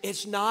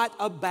 It's not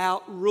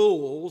about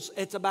rules.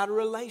 It's about a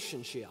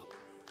relationship.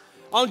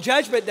 On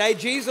Judgment Day,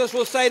 Jesus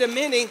will say to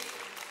many,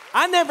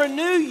 I never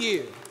knew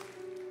you.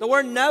 The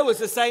word know is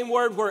the same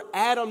word where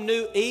Adam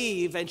knew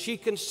Eve, and she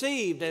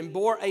conceived and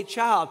bore a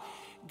child.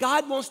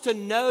 God wants to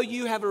know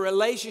you, have a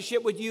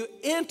relationship with you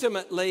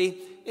intimately.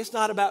 It's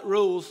not about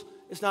rules.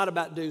 It's not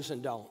about do's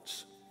and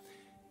don'ts.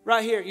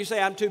 Right here, you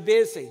say, I'm too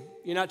busy.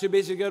 You're not too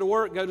busy to go to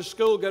work, go to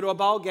school, go to a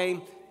ball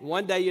game.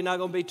 One day you're not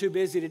going to be too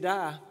busy to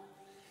die.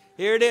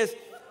 Here it is.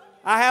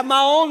 I have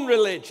my own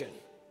religion.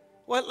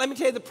 Well, let me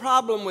tell you the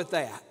problem with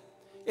that.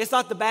 It's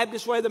not the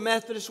Baptist way, the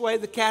Methodist way,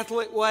 the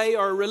Catholic way,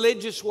 or a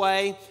religious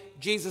way.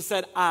 Jesus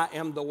said, I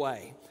am the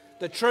way,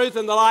 the truth,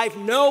 and the life.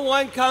 No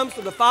one comes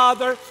to the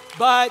Father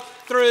but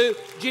through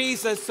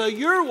Jesus. So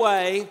your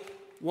way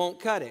won't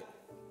cut it.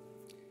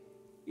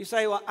 You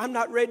say, well, I'm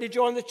not ready to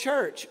join the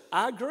church.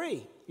 I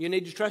agree. You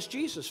need to trust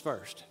Jesus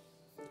first.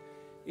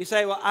 You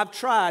say, well, I've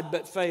tried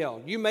but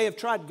failed. You may have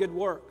tried good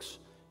works.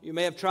 You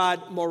may have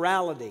tried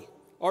morality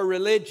or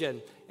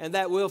religion, and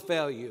that will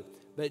fail you.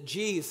 But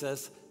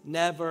Jesus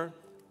never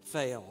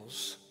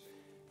fails.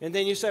 And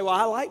then you say, well,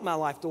 I like my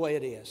life the way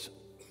it is.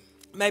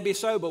 Maybe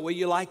so, but will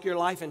you like your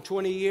life in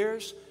 20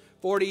 years,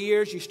 40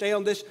 years? You stay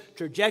on this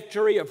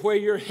trajectory of where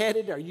you're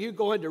headed. Are you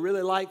going to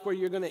really like where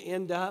you're going to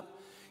end up?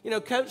 You know,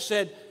 Coach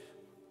said,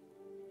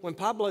 when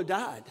Pablo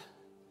died,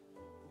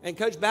 and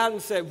Coach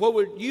Bowden said, what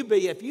would you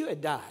be if you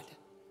had died?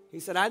 He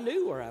said, I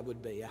knew where I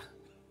would be.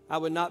 I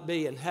would not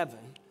be in heaven.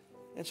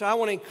 And so I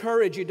want to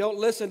encourage you, don't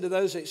listen to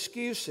those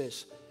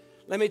excuses.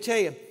 Let me tell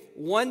you,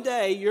 one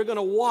day you're going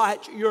to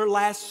watch your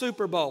last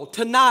Super Bowl.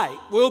 Tonight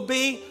will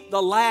be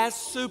the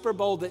last Super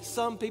Bowl that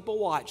some people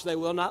watch. They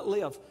will not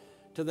live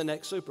to the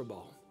next Super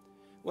Bowl.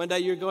 One day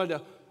you're going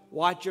to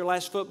watch your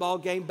last football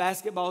game,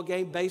 basketball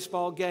game,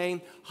 baseball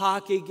game,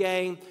 hockey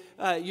game.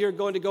 You're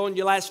going to go on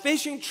your last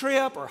fishing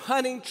trip or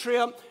hunting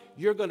trip.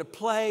 You're going to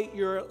play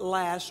your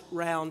last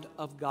round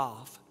of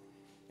golf.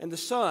 And the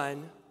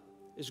sun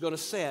is going to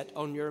set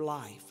on your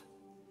life.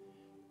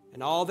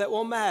 And all that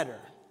will matter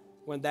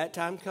when that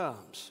time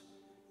comes,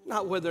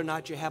 not whether or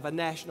not you have a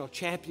national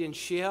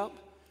championship,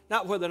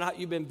 not whether or not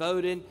you've been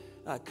voted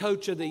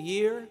Coach of the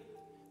Year.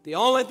 The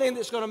only thing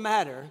that's going to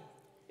matter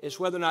is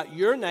whether or not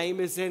your name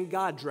is in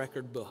God's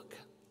record book.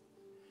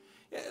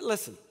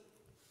 Listen,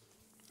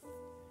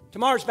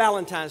 tomorrow's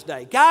Valentine's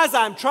Day. Guys,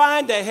 I'm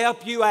trying to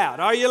help you out.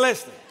 Are you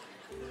listening?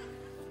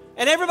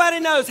 And everybody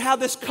knows how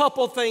this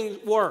couple thing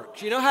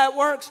works. You know how it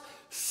works?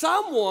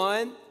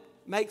 Someone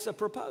makes a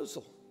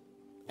proposal,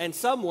 and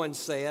someone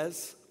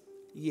says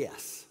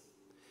yes.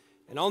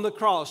 And on the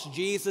cross,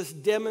 Jesus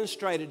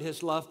demonstrated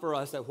his love for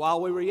us, that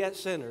while we were yet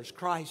sinners,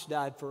 Christ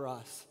died for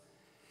us.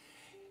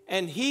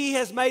 And he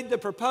has made the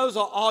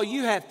proposal. All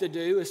you have to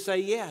do is say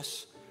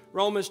yes.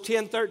 Romans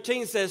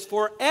 10:13 says,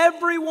 for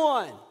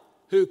everyone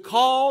who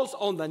calls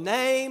on the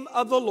name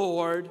of the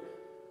Lord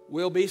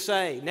will be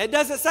saved. Now, it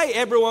doesn't say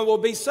everyone will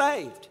be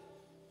saved.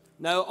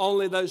 No,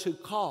 only those who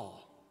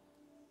call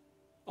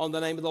on the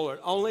name of the Lord.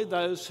 Only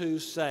those who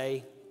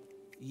say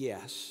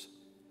yes.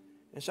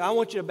 And so I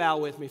want you to bow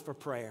with me for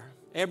prayer.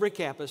 Every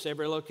campus,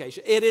 every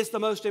location. It is the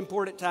most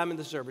important time in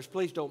the service.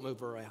 Please don't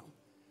move around.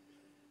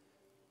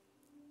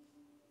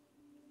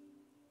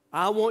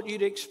 I want you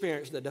to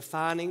experience the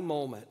defining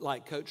moment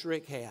like Coach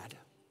Rick had,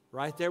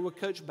 right there with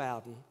Coach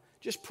Bowden.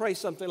 Just pray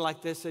something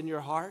like this in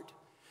your heart.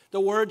 The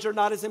words are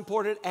not as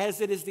important as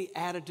it is the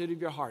attitude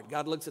of your heart.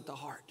 God looks at the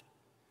heart.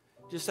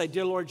 Just say,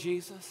 Dear Lord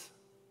Jesus,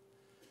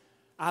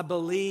 I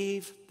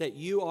believe that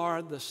you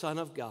are the Son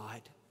of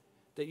God,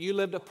 that you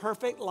lived a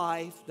perfect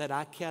life that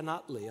I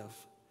cannot live,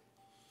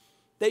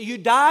 that you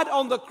died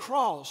on the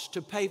cross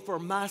to pay for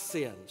my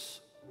sins,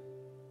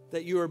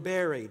 that you were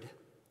buried,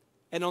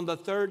 and on the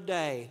third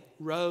day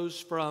rose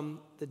from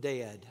the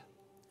dead.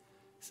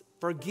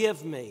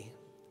 Forgive me,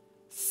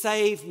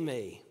 save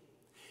me,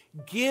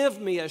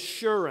 give me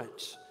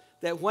assurance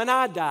that when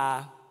I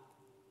die,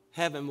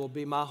 heaven will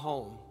be my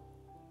home.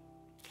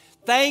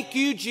 Thank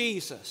you,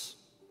 Jesus,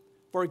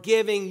 for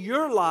giving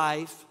your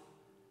life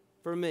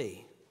for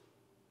me.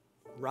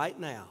 Right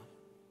now,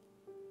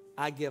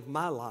 I give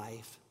my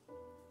life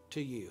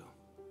to you.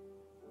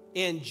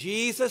 In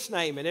Jesus'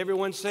 name. And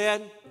everyone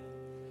said,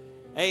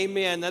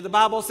 amen. Now the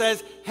Bible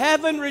says,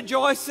 heaven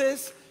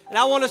rejoices. And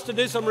I want us to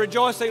do some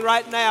rejoicing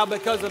right now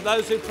because of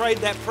those who prayed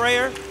that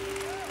prayer.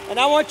 And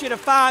I want you to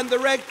find the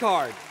red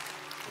card.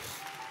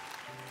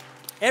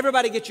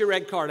 Everybody get your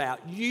red card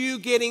out. You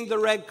getting the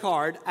red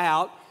card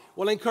out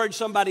will encourage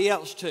somebody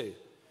else too.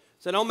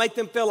 So don't make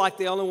them feel like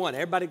the only one.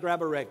 Everybody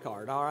grab a red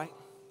card, all right?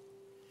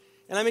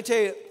 And let me tell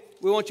you,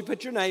 we want you to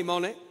put your name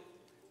on it.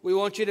 We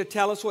want you to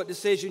tell us what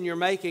decision you're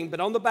making.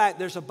 But on the back,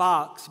 there's a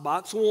box,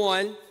 box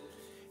 1.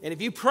 And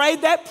if you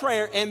prayed that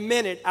prayer and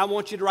meant it, I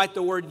want you to write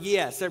the word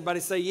yes. Everybody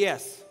say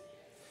yes.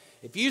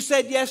 If you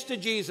said yes to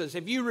Jesus,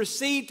 if you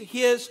received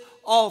his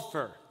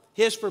offer,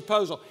 his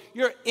proposal,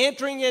 you're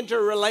entering into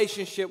a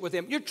relationship with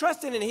him. You're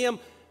trusting in him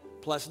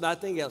plus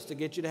nothing else to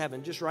get you to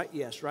heaven. Just write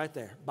yes right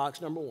there,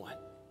 box number 1.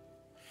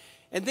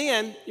 And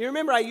then, you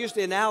remember I used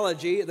the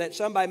analogy that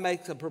somebody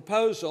makes a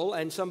proposal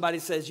and somebody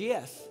says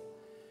yes.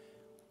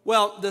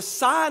 Well, the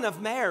sign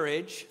of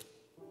marriage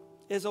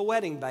is a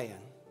wedding band,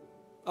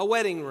 a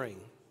wedding ring.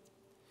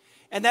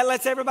 And that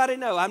lets everybody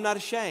know I'm not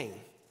ashamed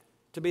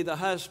to be the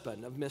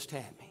husband of Miss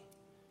Tammy.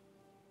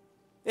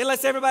 It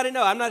lets everybody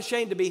know I'm not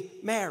ashamed to be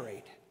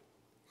married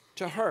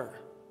to her.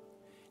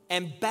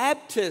 And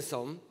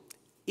baptism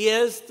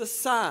is the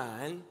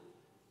sign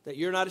that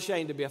you're not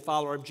ashamed to be a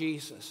follower of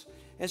Jesus.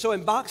 And so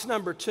in box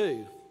number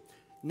 2,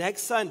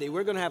 next Sunday,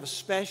 we're going to have a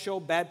special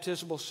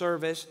baptismal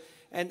service.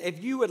 And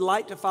if you would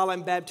like to follow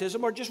in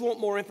baptism or just want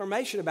more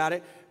information about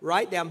it,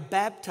 write down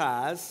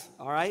baptize,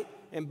 all right,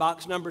 in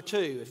box number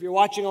 2. If you're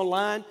watching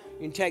online,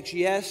 you can text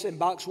yes in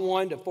box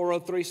 1 to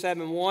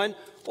 40371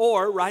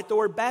 or write the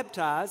word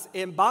baptize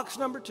in box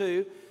number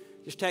 2.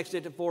 Just text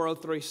it to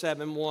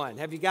 40371.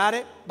 Have you got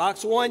it?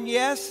 Box 1,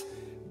 yes.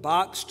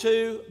 Box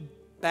 2,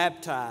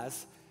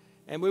 baptize.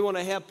 And we want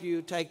to help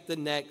you take the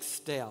next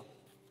step.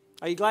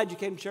 Are you glad you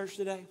came to church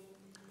today?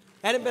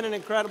 Hadn't it been an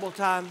incredible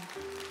time?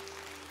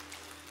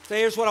 So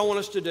here's what I want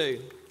us to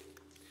do.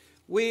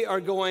 We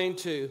are going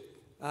to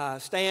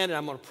stand and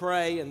I'm going to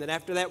pray. And then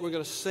after that, we're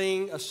going to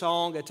sing a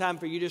song, a time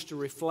for you just to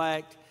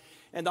reflect.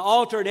 And the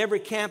altar at every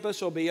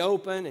campus will be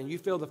open and you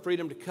feel the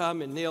freedom to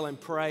come and kneel and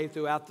pray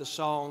throughout the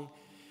song.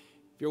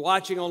 If you're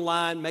watching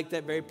online, make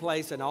that very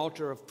place an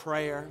altar of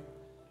prayer.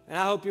 And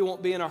I hope you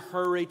won't be in a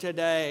hurry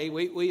today.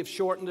 We have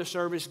shortened the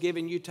service,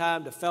 giving you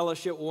time to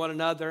fellowship with one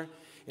another.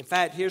 In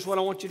fact, here's what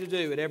I want you to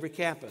do at every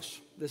campus.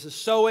 This is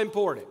so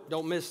important.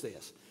 Don't miss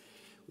this.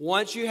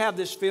 Once you have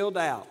this filled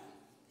out,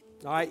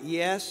 all right,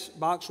 yes,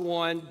 box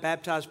 1,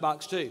 baptize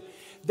box 2.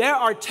 There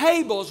are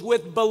tables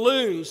with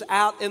balloons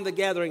out in the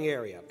gathering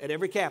area at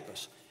every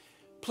campus.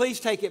 Please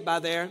take it by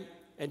there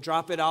and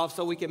drop it off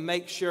so we can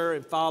make sure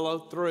and follow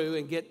through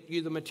and get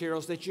you the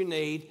materials that you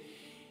need.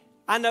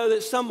 I know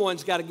that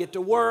someone's got to get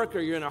to work or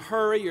you're in a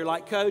hurry. You're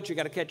like, Coach, you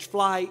got to catch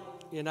flight,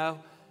 you know.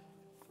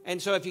 And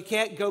so if you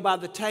can't go by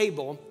the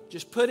table,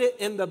 just put it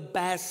in the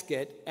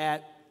basket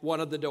at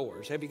one of the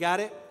doors. Have you got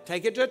it?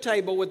 Take it to a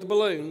table with the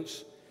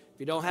balloons. If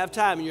you don't have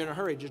time and you're in a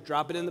hurry, just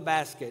drop it in the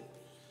basket.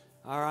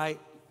 All right?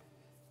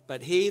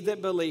 But he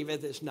that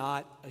believeth is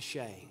not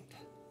ashamed.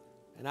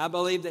 And I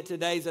believe that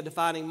today's a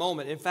defining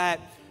moment. In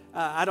fact,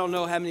 I don't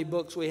know how many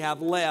books we have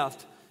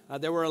left.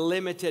 There were a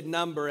limited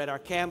number at our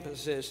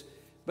campuses.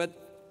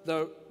 But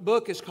the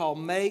book is called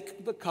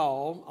Make the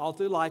Call. All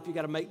through life, you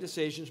got to make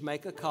decisions,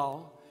 make a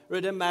call. Or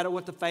it doesn't matter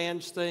what the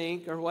fans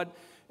think or what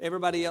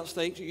everybody else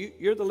thinks.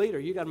 You're the leader.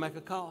 You got to make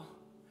a call.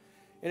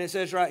 And it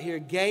says right here,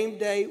 game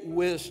day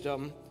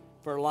wisdom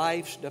for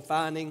life's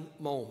defining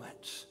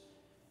moments.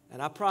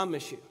 And I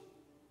promise you,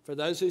 for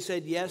those who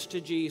said yes to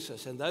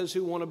Jesus and those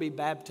who want to be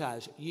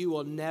baptized, you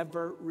will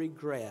never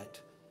regret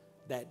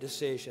that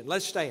decision.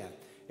 Let's stand.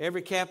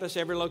 Every campus,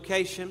 every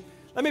location.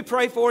 Let me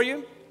pray for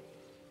you.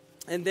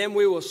 And then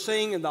we will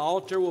sing and the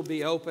altar will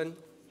be open.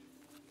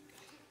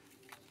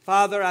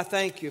 Father, I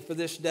thank you for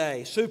this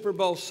day, Super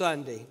Bowl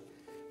Sunday.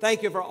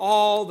 Thank you for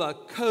all the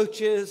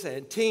coaches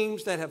and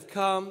teams that have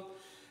come.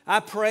 I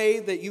pray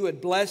that you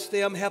would bless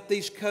them, help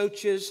these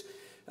coaches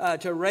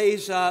to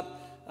raise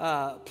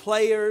up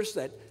players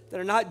that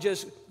are not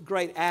just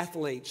great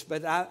athletes,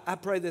 but I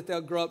pray that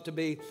they'll grow up to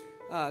be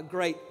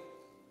great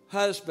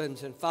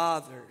husbands and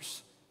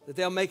fathers, that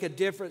they'll make a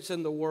difference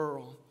in the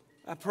world.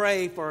 I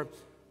pray for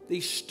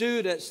these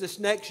students, this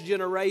next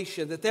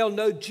generation, that they'll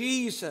know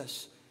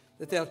Jesus,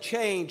 that they'll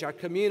change our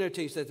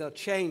communities, that they'll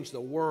change the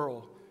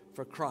world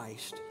for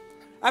Christ.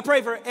 I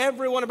pray for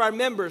every one of our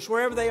members,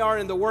 wherever they are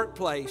in the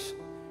workplace,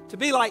 to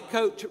be like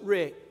Coach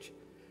Richt.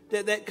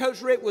 That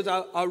Coach Richt was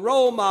a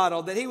role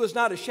model, that he was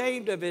not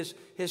ashamed of his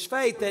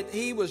faith, that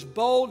he was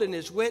bold in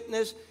his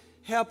witness.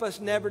 Help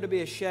us never to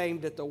be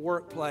ashamed at the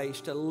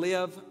workplace, to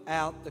live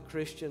out the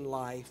Christian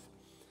life.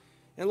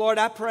 And Lord,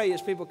 I pray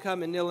as people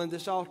come and kneel in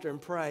this altar and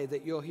pray,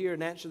 that you'll hear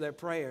and answer their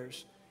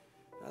prayers.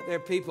 There are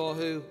people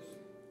who,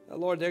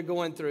 Lord, they're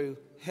going through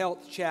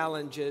health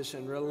challenges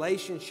and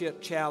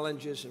relationship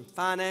challenges and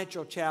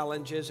financial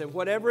challenges, and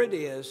whatever it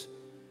is,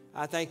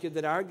 I thank you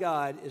that our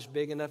God is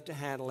big enough to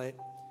handle it,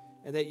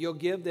 and that you'll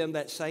give them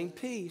that same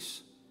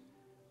peace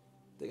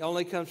that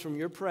only comes from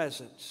your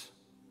presence,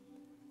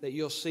 that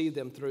you'll see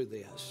them through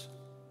this.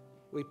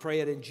 We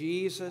pray it in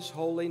Jesus'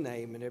 holy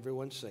name, and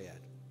everyone said,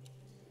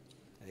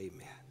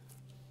 amen.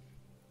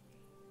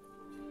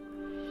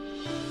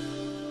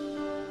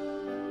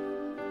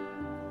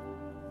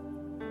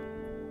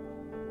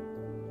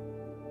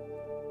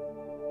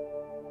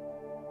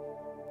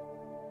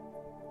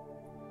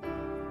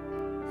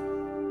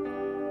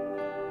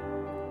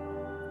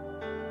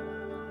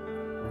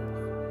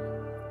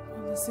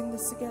 Let's sing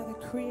this together.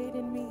 Create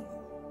in me.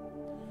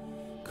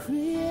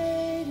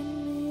 Create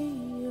in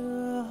me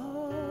a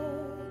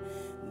heart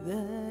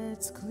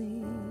that's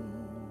clean.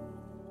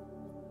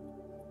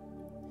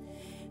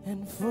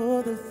 And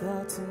for the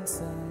thoughts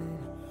inside,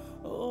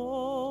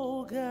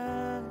 oh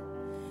God,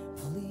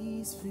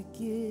 please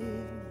forgive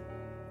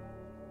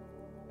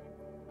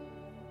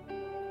me.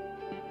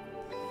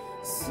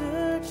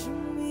 Search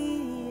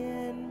me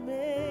and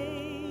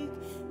make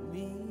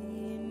me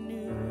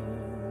new.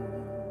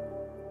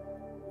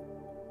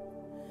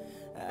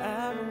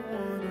 I don't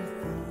want a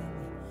thing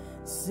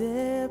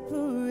separating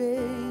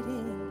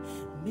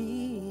me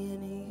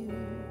and you.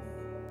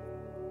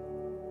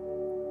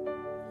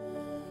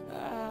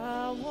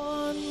 I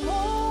want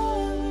more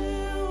of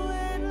you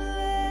and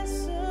less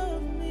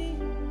of me.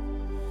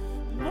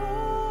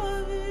 More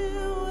of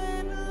you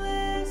and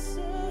less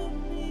of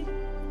me.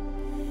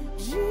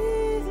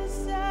 Jesus,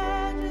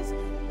 I just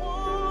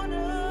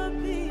wanna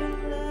be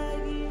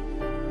like you.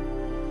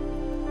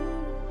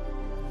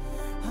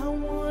 I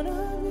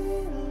wanna be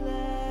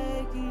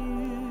like you.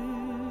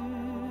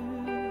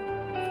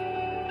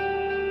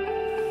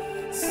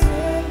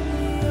 Set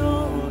me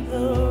on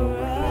the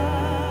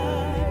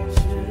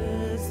righteous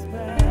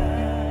path,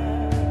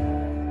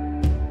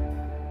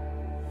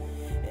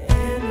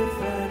 and if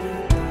I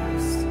get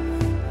lost,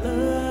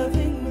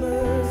 loving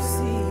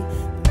mercy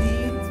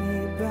leads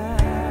me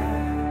back.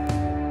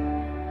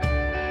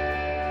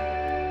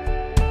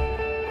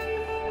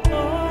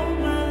 All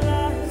my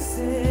life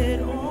set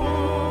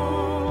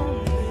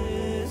on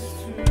this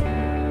truth.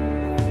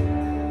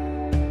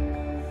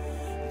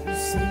 You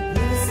say,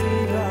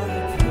 blessed are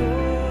the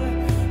pure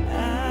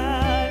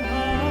at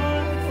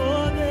heart,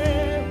 for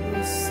they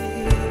will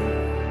see.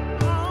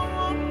 I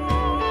want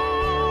more.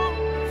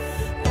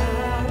 I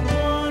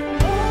want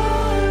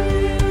more of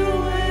you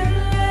and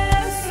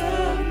less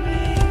of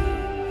me.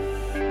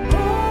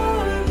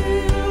 More of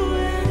you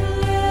and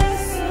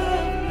less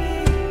of me.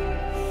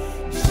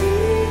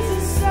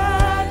 Jesus, I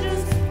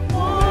just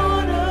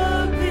wanna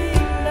be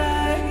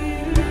like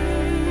you.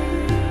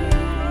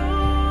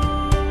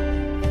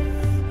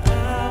 I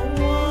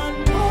want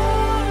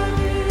more of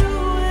you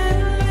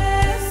and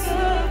less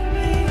of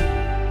me.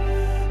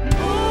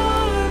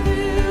 More of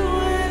you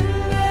and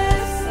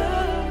less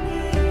of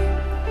me.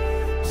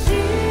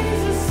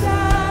 Jesus, I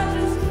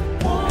just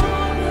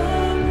wanna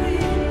be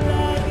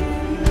like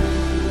you.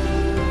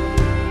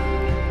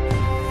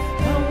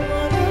 I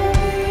wanna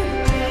be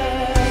like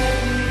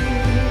you.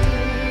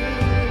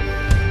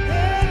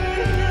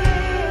 Every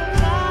day of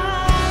my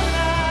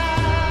life,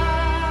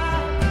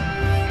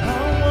 I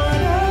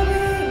wanna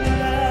be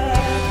like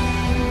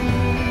you,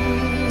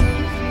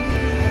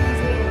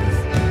 Jesus.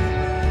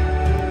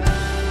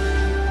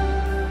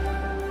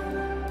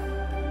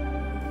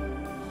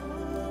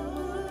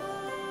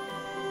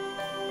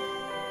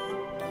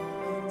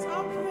 So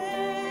I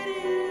pray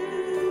to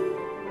you.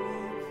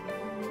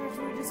 Church,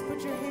 will you just put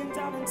your hands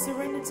out and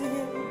surrender to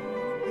Him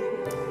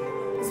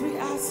as we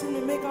ask Him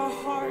to make our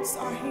hearts,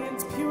 our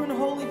hands pure and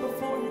holy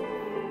before Him.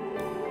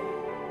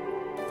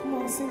 Come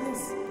on, sing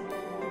this.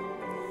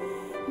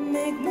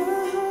 Make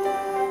my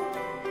heart,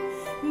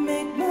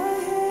 make my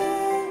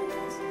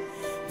hands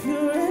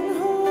pure and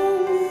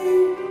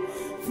holy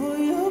for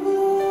your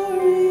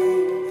glory.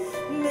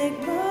 Make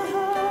my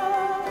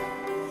heart,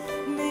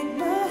 make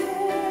my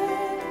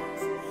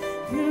hands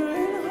pure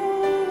and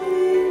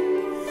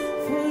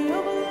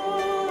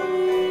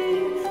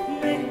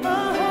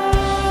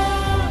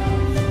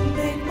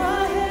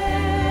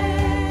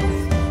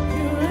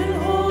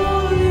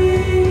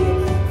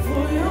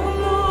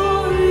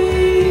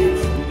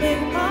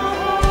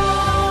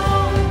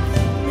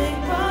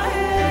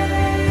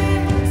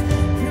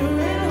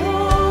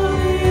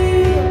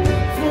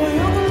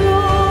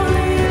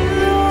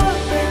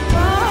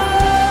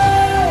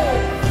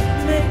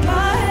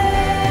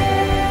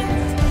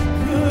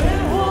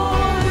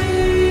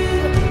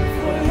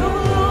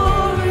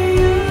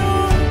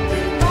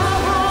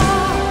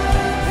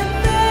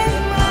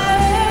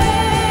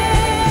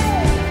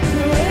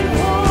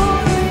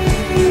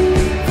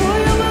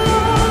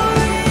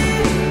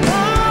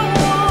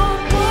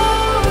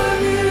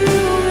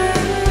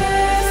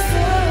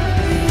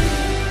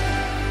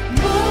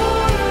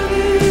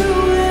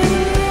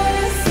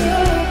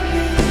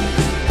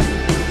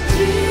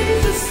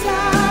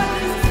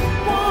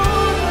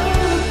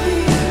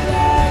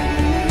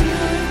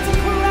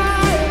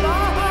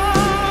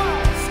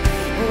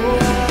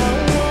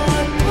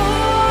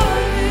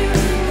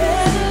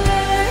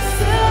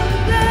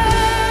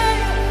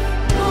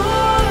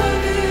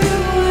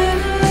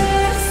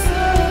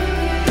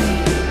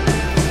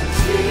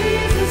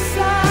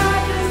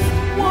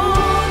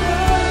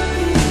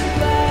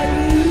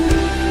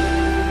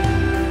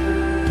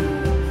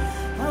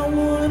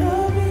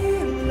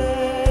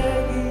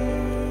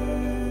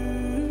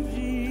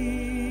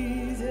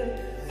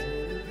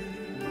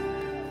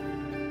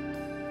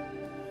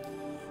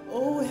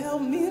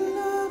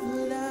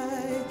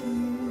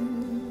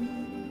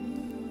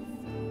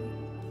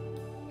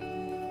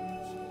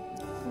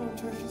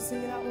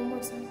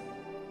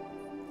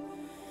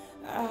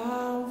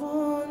I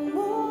want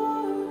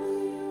more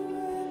of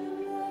you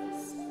and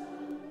less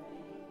of me.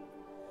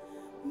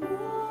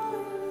 More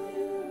of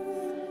you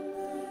and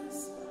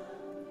less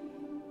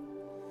of me.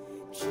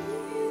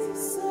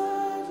 Jesus,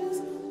 I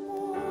just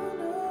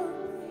wanna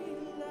be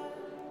like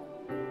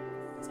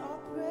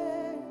top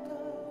red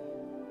cup.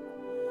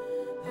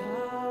 I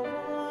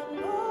want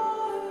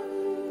more of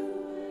you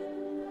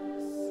and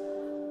less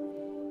of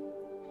me.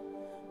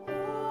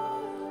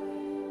 More of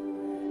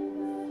you and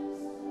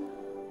less of me.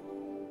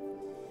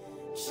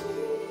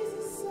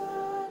 Jesus, I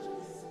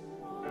just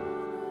wanna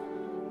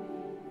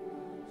be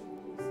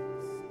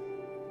Jesus.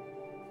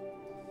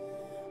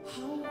 I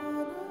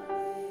wanna be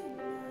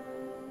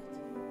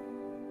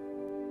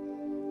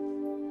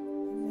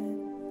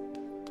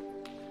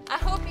I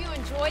hope you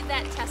enjoyed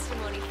that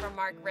testimony from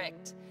Mark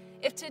Richt.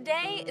 If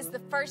today is the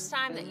first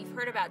time that you've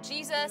heard about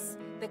Jesus,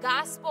 the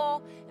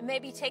gospel, and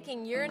maybe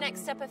taking your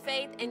next step of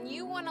faith, and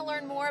you want to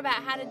learn more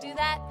about how to do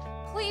that,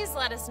 please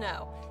let us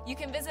know. You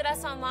can visit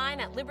us online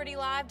at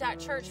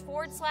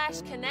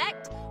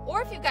libertylive.church/connect,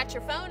 or if you've got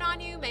your phone on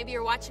you, maybe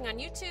you're watching on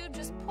YouTube,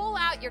 just pull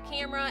out your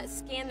camera,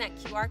 scan that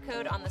QR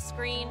code on the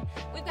screen.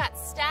 We've got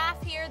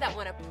staff here that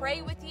want to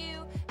pray with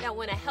you, that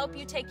want to help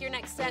you take your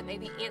next step,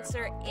 maybe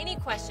answer any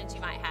questions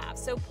you might have.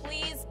 So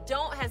please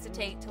don't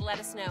hesitate to let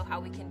us know how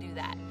we can do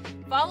that.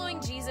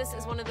 Following Jesus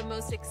is one of the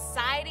most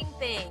exciting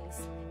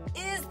things,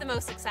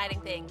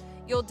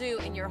 you'll do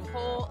in your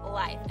whole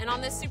life. And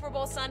on this Super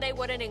Bowl Sunday,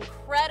 what an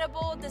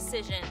incredible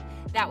decision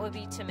that would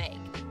be to make.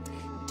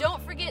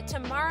 Don't forget,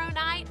 tomorrow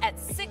night at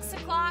 6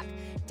 o'clock,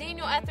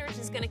 Daniel Etheridge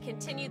is going to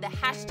continue the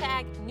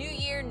hashtag New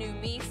Year, New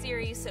Me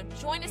series. So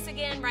join us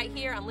again right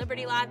here on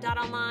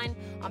libertylive.online,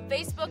 on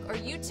Facebook or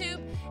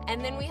YouTube.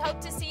 And then we hope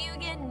to see you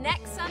again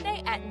next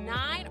Sunday at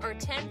 9 or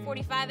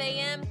 10:45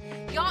 a.m.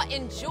 Y'all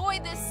enjoy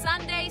this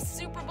Sunday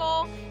Super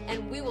Bowl,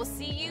 and we will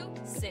see you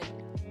soon.